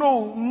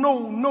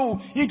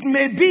 It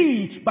may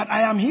be, but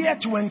I am here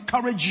to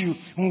encourage you.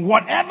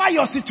 Whatever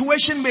your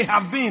situation may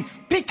have been,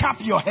 pick up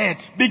your head.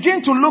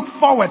 Begin to look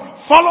forward.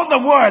 Follow the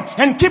word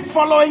and keep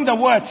following the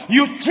word.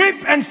 You trip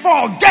and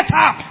fall. Get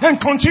up and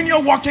continue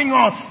walking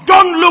on.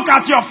 Don't look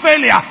at your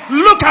failure.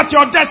 Look at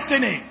your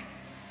destiny.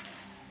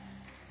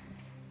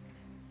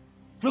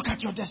 Look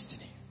at your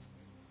destiny.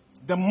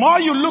 The more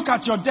you look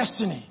at your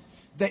destiny,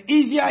 the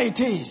easier it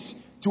is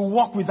to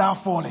walk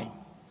without falling.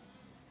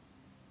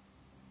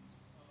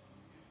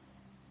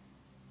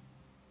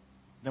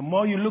 The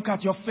more you look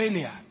at your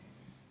failure,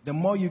 the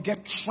more you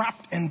get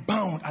trapped and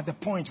bound at the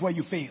point where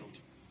you failed.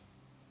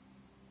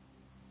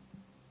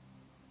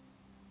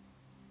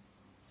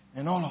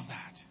 And all of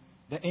that.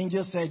 The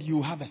angel said,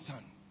 you have a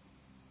son.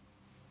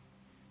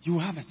 You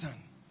have a son.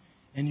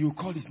 And you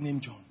call his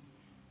name John.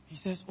 He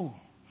says, oh,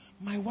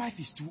 my wife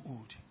is too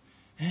old.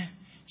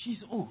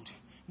 She's old.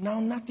 Now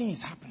nothing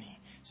is happening.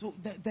 So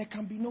there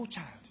can be no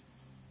child.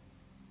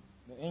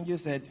 The angel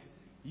said,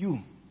 you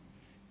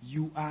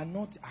are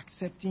not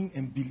accepting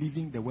and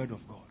believing the word of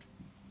God.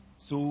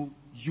 So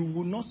you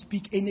will not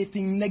speak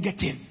anything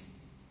negative.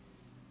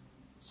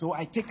 So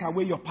I take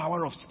away your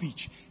power of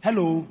speech.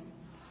 Hello.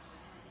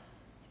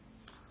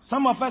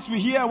 Some of us, we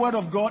hear a word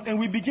of God and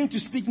we begin to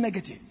speak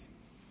negative.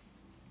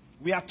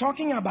 We are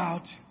talking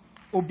about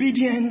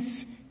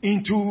obedience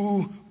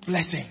into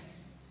blessing.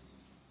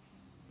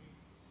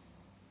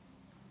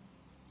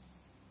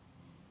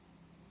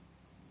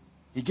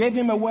 He gave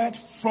him a word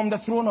from the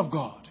throne of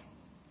God.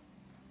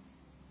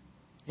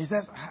 He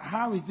says,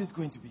 how is this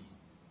going to be?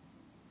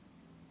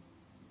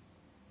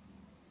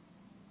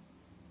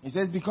 He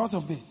says, because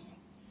of this,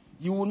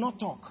 you will not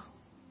talk.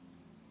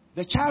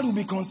 The child will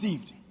be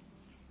conceived,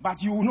 but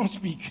you will not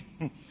speak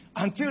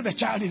until the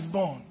child is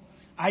born.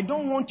 I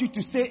don't want you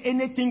to say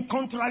anything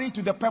contrary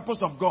to the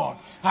purpose of God.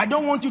 I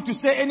don't want you to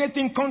say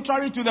anything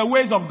contrary to the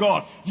ways of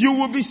God. You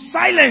will be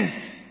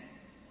silenced.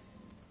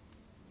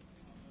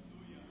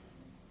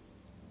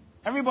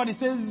 Everybody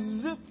says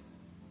zip.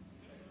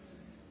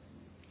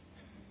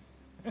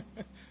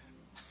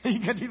 You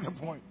getting the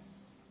point?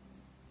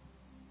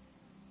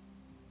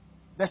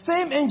 The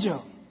same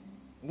angel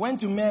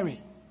went to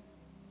Mary.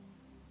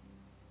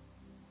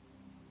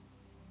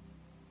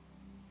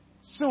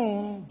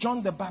 Soon,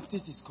 John the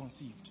Baptist is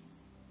conceived.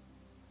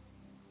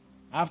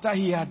 After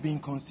he had been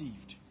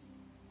conceived,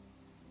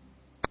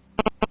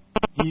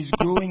 he is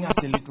growing as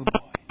a little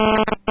boy.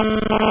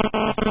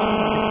 The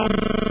father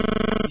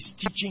is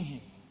teaching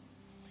him.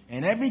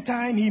 And every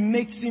time he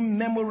makes him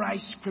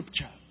memorize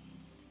scripture,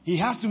 he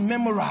has to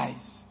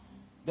memorize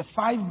the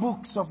 5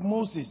 books of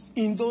Moses.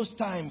 In those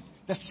times,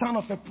 the son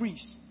of a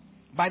priest.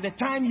 By the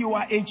time you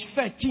are age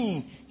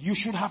 13, you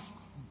should have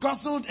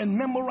guzzled and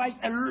memorized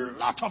a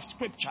lot of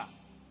scripture.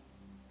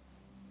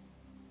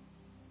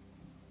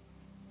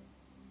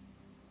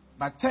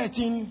 By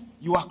 13,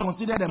 you are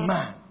considered a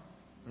man,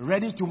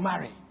 ready to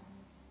marry.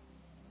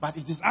 But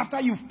it is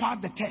after you've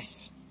passed the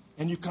test,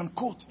 and you can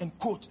quote and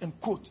quote and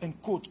quote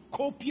and quote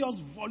copious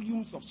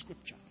volumes of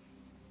scripture.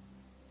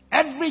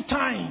 Every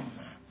time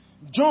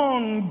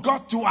John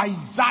got to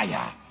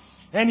Isaiah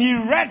and he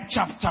read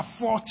chapter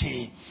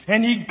 40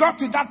 and he got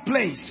to that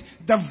place,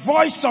 the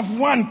voice of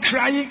one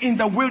crying in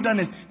the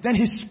wilderness, then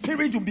his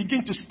spirit will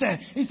begin to stir.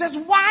 He says,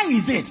 why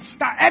is it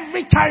that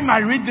every time I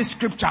read this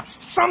scripture,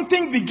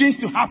 something begins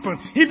to happen?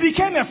 He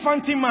became a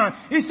fancy man.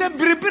 He said,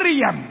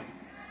 Bribiriam.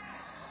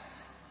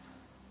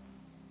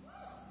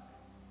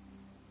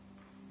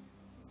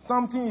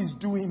 Something is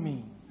doing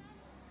me.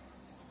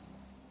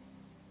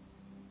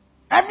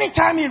 Every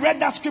time he read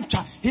that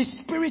scripture, his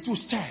spirit will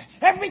stir.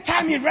 Every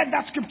time he read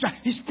that scripture,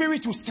 his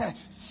spirit will stir.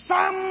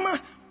 Some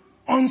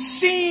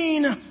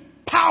unseen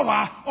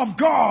power of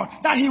God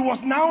that he was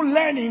now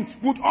learning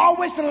would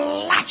always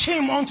latch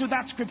him onto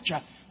that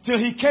scripture till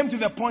he came to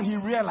the point he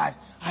realized,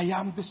 I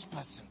am this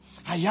person.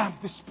 I am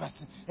this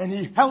person. And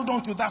he held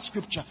on to that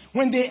scripture.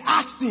 When they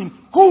asked him,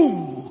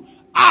 who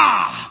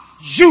are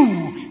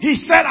you? He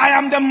said, I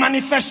am the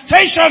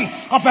manifestation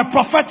of a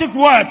prophetic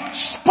word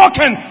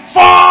spoken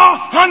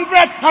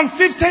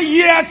 450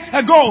 years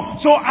ago.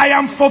 So I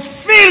am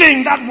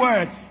fulfilling that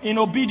word in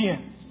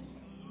obedience.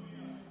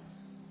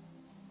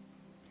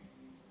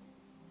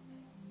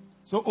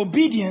 So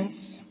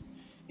obedience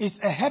is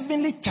a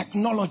heavenly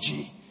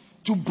technology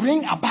to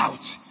bring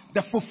about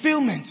the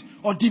fulfillment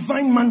of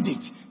divine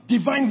mandate,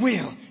 divine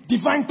will,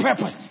 divine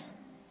purpose.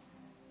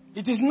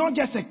 It is not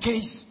just a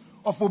case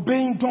of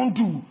obeying, don't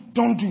do.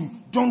 No,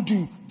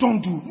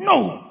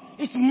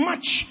 it's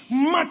much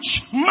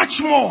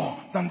more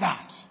than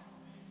that.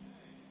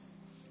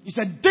 It's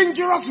a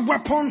dangerous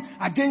weapon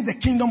against the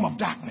kingdom of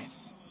darkness.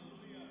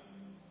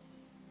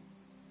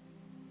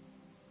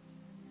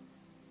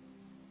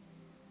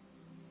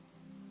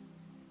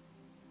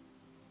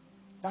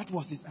 That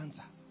was his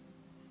answer.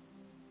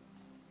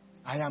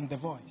 I am the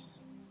voice.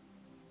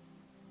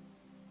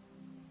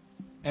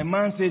 A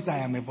man says, I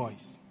am a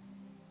voice.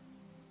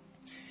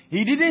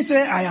 He didn't say,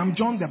 I am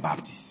John the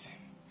Baptist.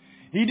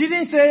 He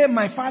didn't say,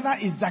 my father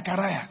is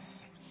Zacharias.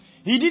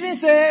 He didn't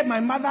say, my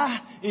mother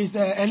is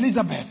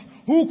Elizabeth,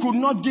 who could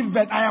not give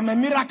birth. I am a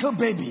miracle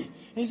baby.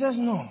 He says,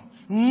 no.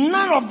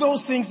 None of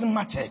those things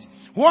mattered.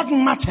 What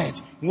mattered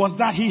was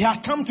that he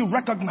had come to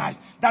recognize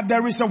that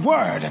there is a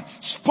word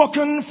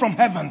spoken from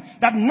heaven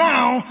that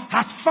now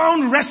has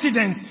found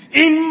residence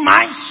in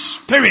my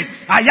spirit.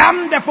 I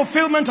am the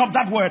fulfillment of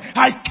that word.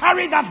 I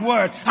carry that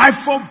word.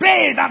 I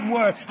forbade that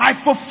word. I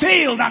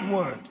fulfill that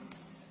word.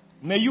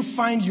 May you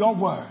find your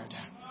word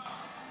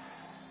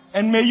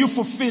and may you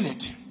fulfill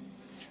it.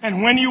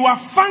 And when you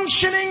are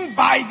functioning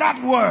by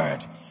that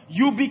word,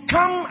 you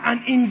become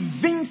an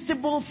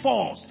invincible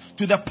force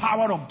to the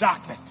power of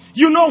darkness.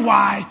 You know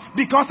why?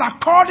 Because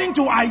according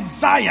to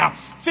Isaiah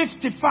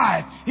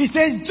 55, he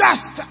says,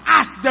 just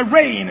as the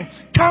rain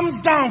comes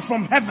down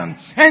from heaven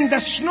and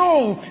the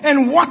snow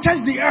and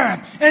waters the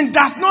earth and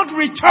does not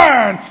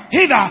return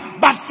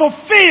hither but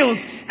fulfills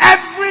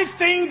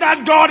everything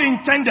that God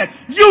intended,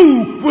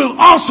 you will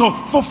also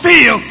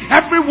fulfill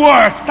every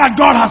word that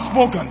God has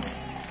spoken.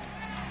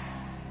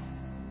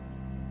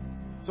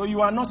 So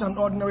you are not an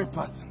ordinary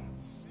person.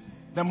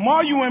 The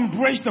more you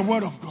embrace the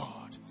word of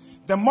God,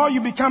 the more you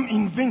become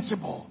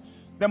invincible,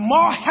 the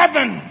more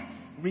heaven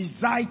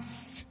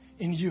resides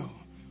in you.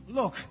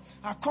 Look,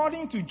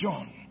 according to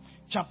John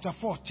chapter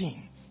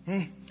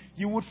 14,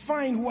 you would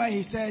find where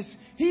he says,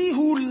 he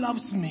who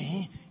loves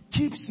me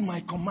keeps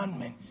my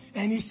commandment.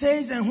 And he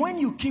says, and when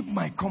you keep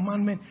my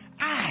commandment,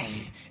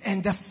 I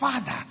and the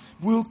Father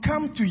will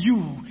come to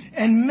you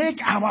and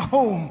make our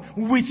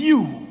home with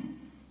you.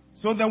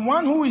 So the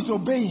one who is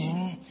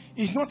obeying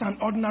is not an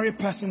ordinary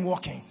person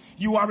walking.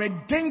 You are a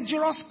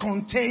dangerous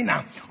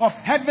container of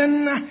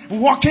heaven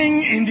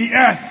walking in the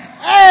earth.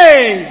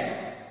 Hey!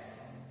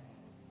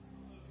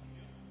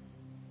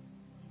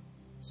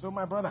 So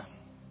my brother,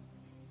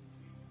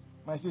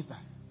 my sister,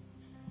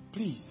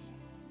 please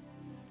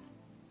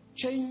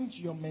change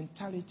your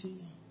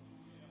mentality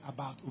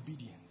about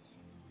obedience.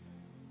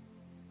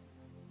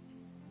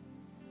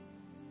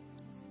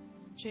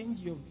 Change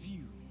your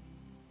view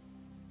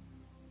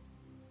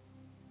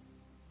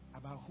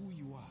about who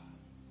you are.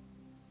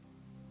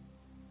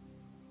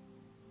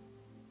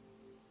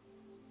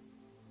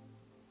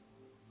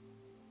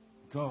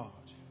 God,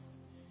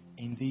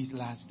 in these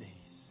last days,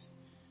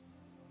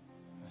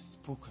 has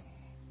spoken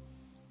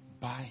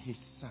by His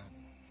Son.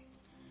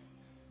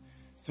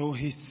 So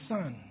His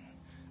Son,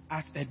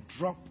 as a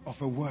drop of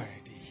a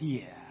word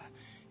here.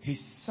 His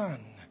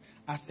Son,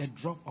 as a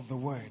drop of the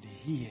word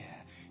here.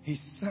 His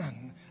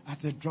Son,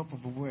 as a drop of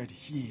a word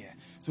here.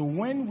 So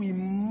when we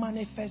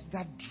manifest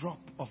that drop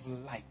of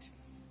light,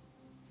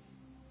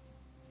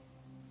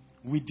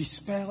 we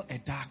dispel a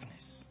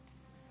darkness.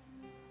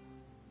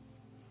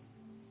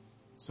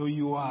 So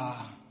you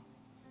are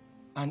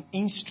an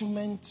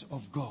instrument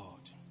of God.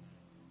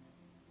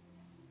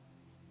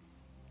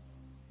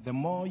 The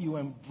more you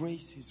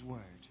embrace His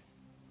word,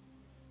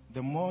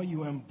 the more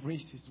you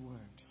embrace His word,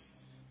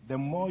 the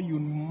more you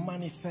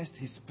manifest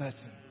His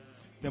person.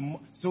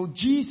 So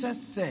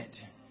Jesus said,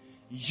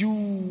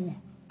 you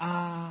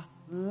are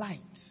light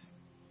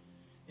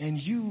and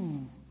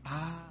you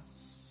are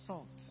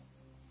salt.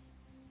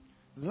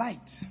 Light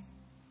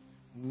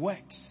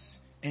works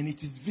and it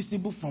is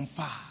visible from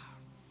far.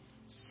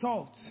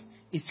 Salt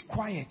is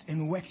quiet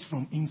and works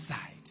from inside.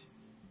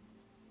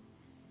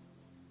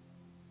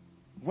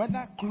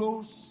 Whether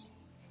close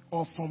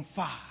or from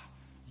far,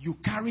 you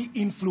carry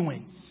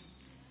influence.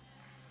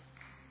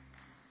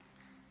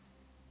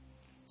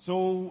 So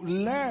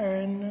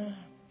learn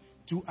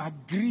to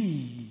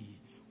agree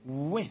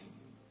with.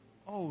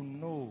 Oh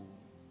no.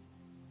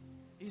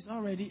 It's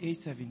already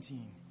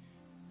 8:17.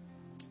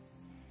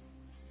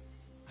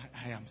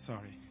 I am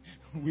sorry.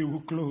 We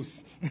will close.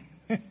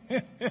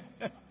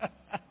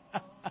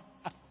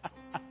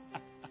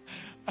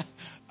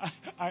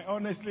 I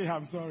honestly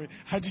am sorry.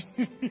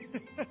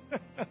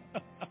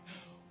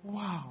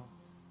 Wow.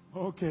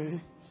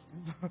 Okay.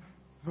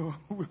 So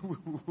we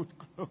would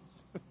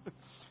close.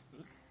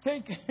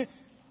 Take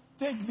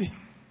the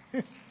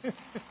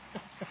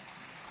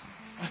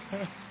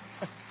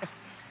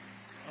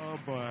oh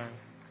boy.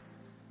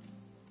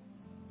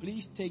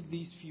 Please take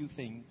these few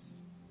things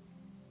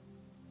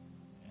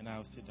and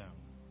I'll sit down.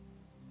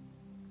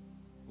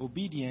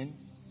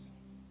 Obedience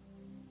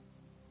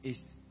is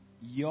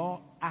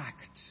your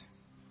act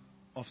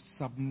of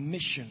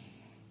submission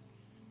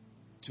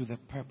to the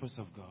purpose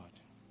of God.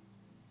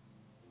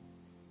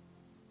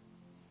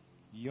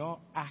 Your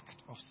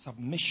act of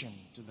submission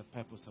to the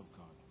purpose of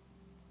God.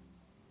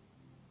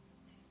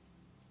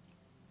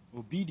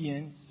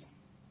 Obedience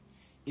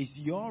is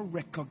your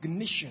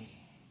recognition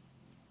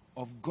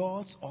of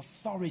God's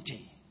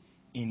authority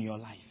in your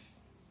life.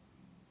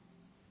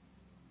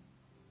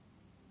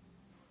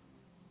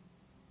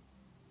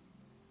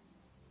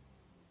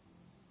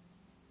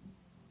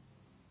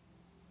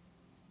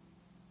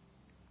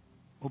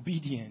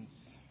 Obedience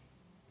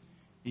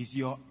is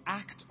your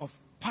act of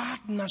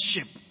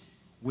partnership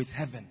with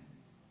heaven.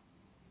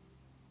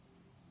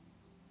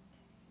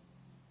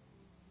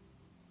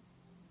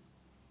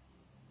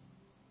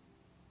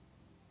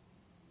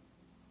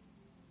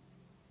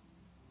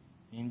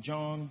 In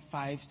John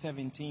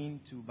 5:17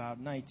 to about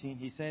 19,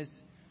 he says,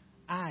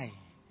 I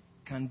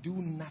can do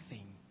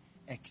nothing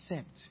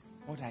except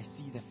what I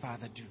see the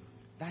Father do.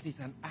 That is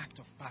an act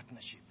of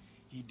partnership.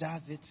 He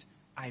does it,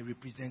 I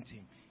represent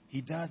him.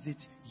 He does it,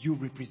 you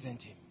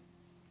represent him.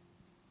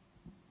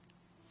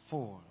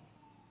 4.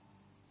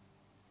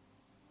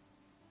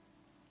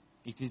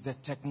 It is the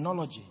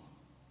technology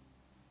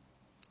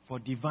for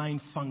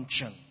divine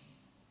function.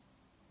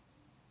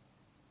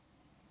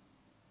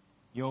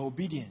 Your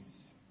obedience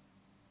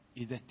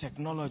is the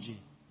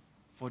technology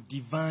for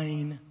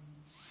divine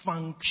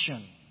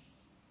function.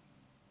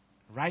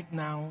 Right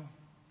now,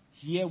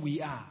 here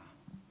we are.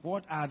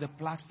 What are the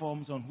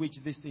platforms on which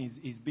this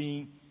is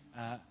being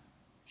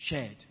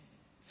shared?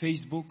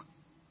 Facebook.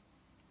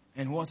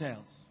 And what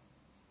else?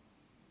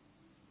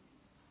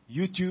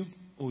 YouTube.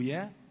 Oh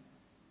yeah?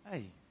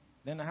 Hey,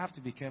 then I have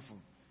to be careful.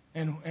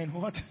 And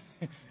what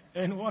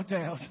and what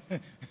else?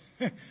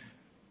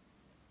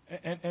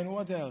 and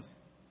what else?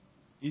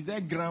 Is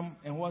there Gram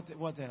and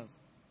what else?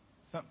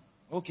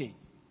 Okay.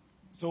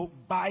 So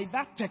by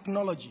that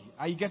technology,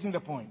 are you getting the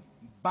point?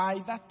 By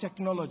that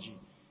technology,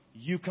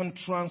 you can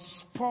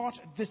transport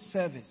this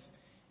service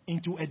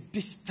into a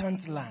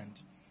distant land.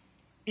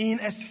 In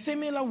a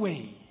similar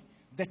way,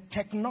 the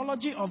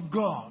technology of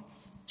God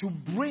to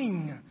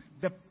bring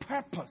the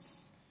purpose,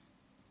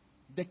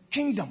 the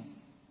kingdom,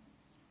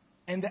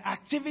 and the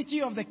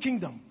activity of the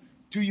kingdom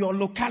to your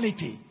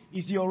locality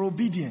is your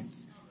obedience.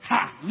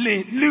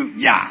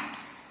 Hallelujah!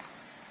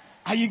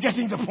 Are you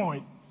getting the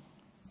point?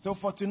 So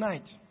for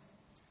tonight,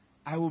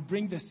 I will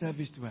bring the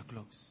service to a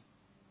close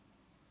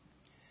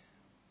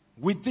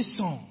with this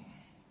song,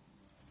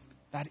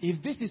 that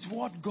if this is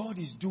what God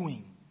is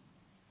doing,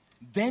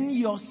 then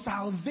your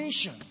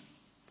salvation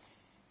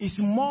is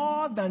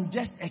more than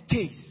just a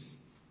case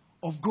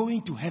of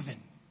going to heaven.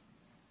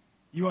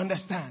 You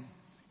understand?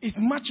 It's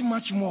much,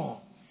 much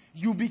more.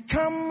 You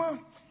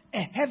become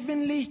a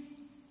heavenly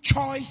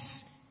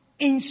choice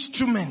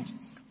instrument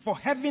for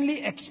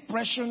heavenly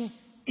expression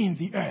in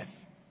the earth.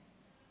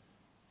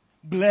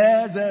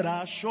 Blessed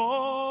assurance,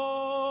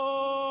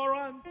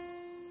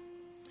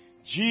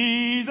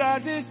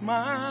 Jesus is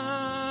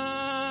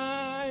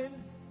mine.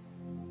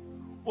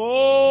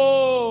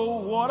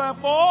 Oh, what a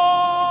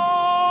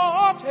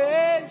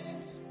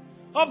foretaste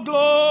of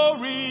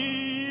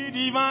glory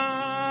divine.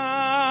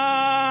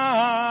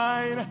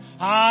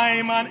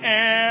 I'm an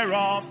heir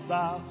of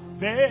salvation.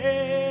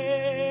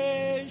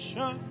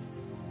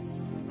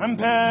 I'm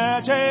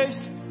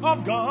purchased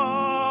of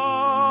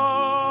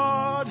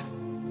God,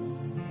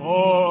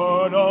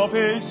 born of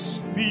His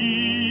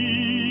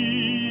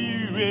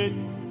Spirit,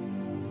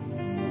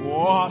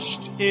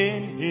 washed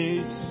in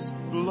His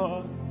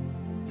blood.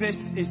 This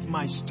is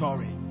my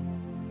story.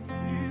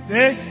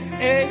 This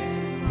is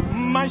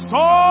my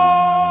story.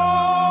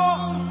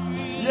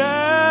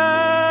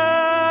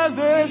 Yeah,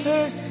 this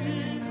is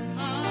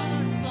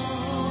my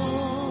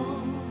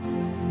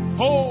song.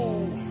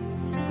 Oh,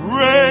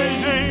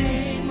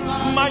 raising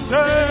my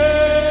Savior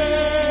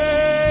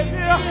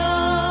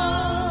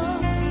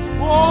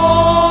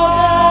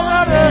all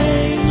the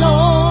day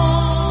long.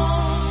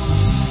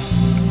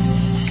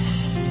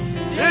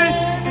 This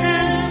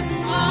is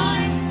my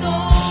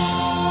story.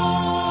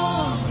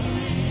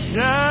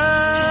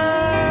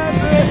 Yeah,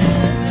 this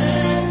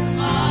is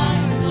my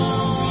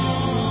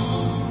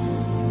song.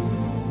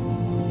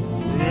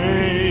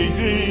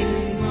 Raising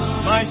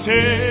my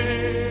Savior.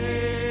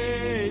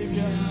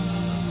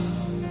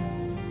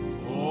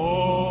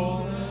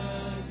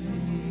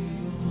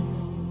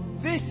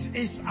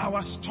 Is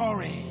our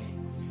story.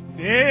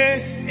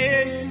 This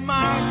is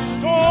my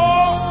story.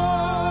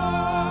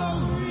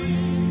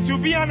 To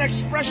be an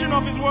expression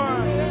of His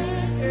word.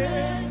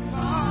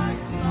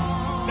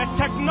 The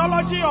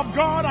technology of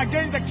God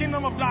against the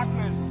kingdom of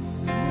darkness.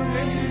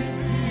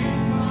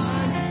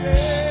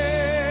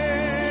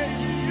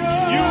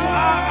 You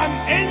are an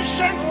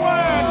ancient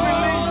word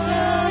released.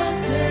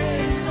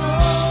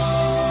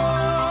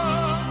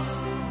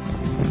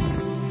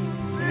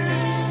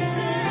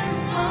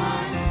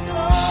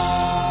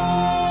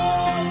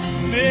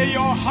 May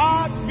your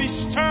heart be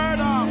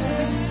stirred up,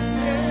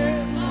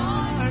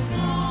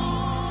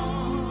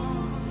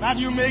 that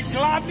you may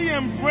gladly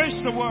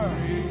embrace the word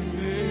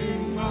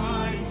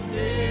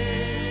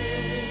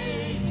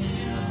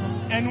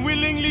and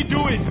willingly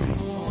do it.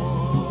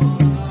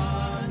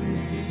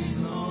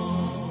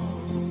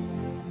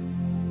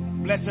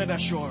 Blessed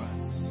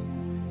assurance.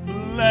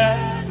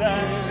 Blessed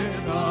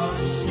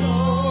assurance.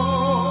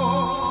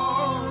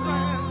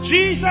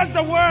 Jesus,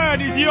 the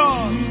word is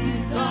yours.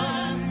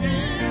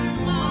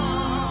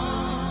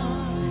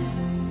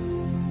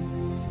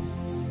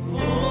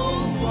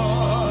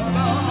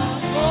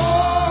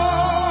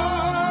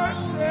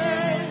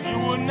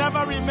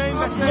 Remain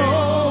the same.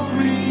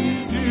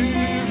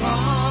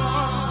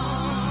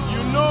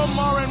 You know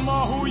more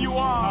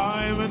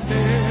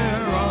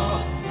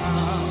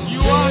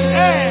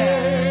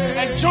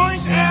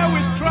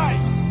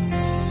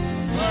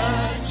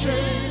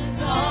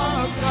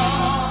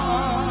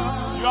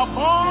are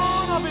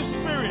born of His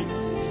Spirit.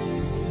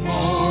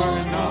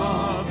 Born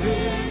of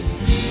His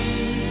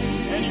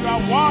And you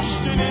are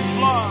washed in His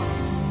blood.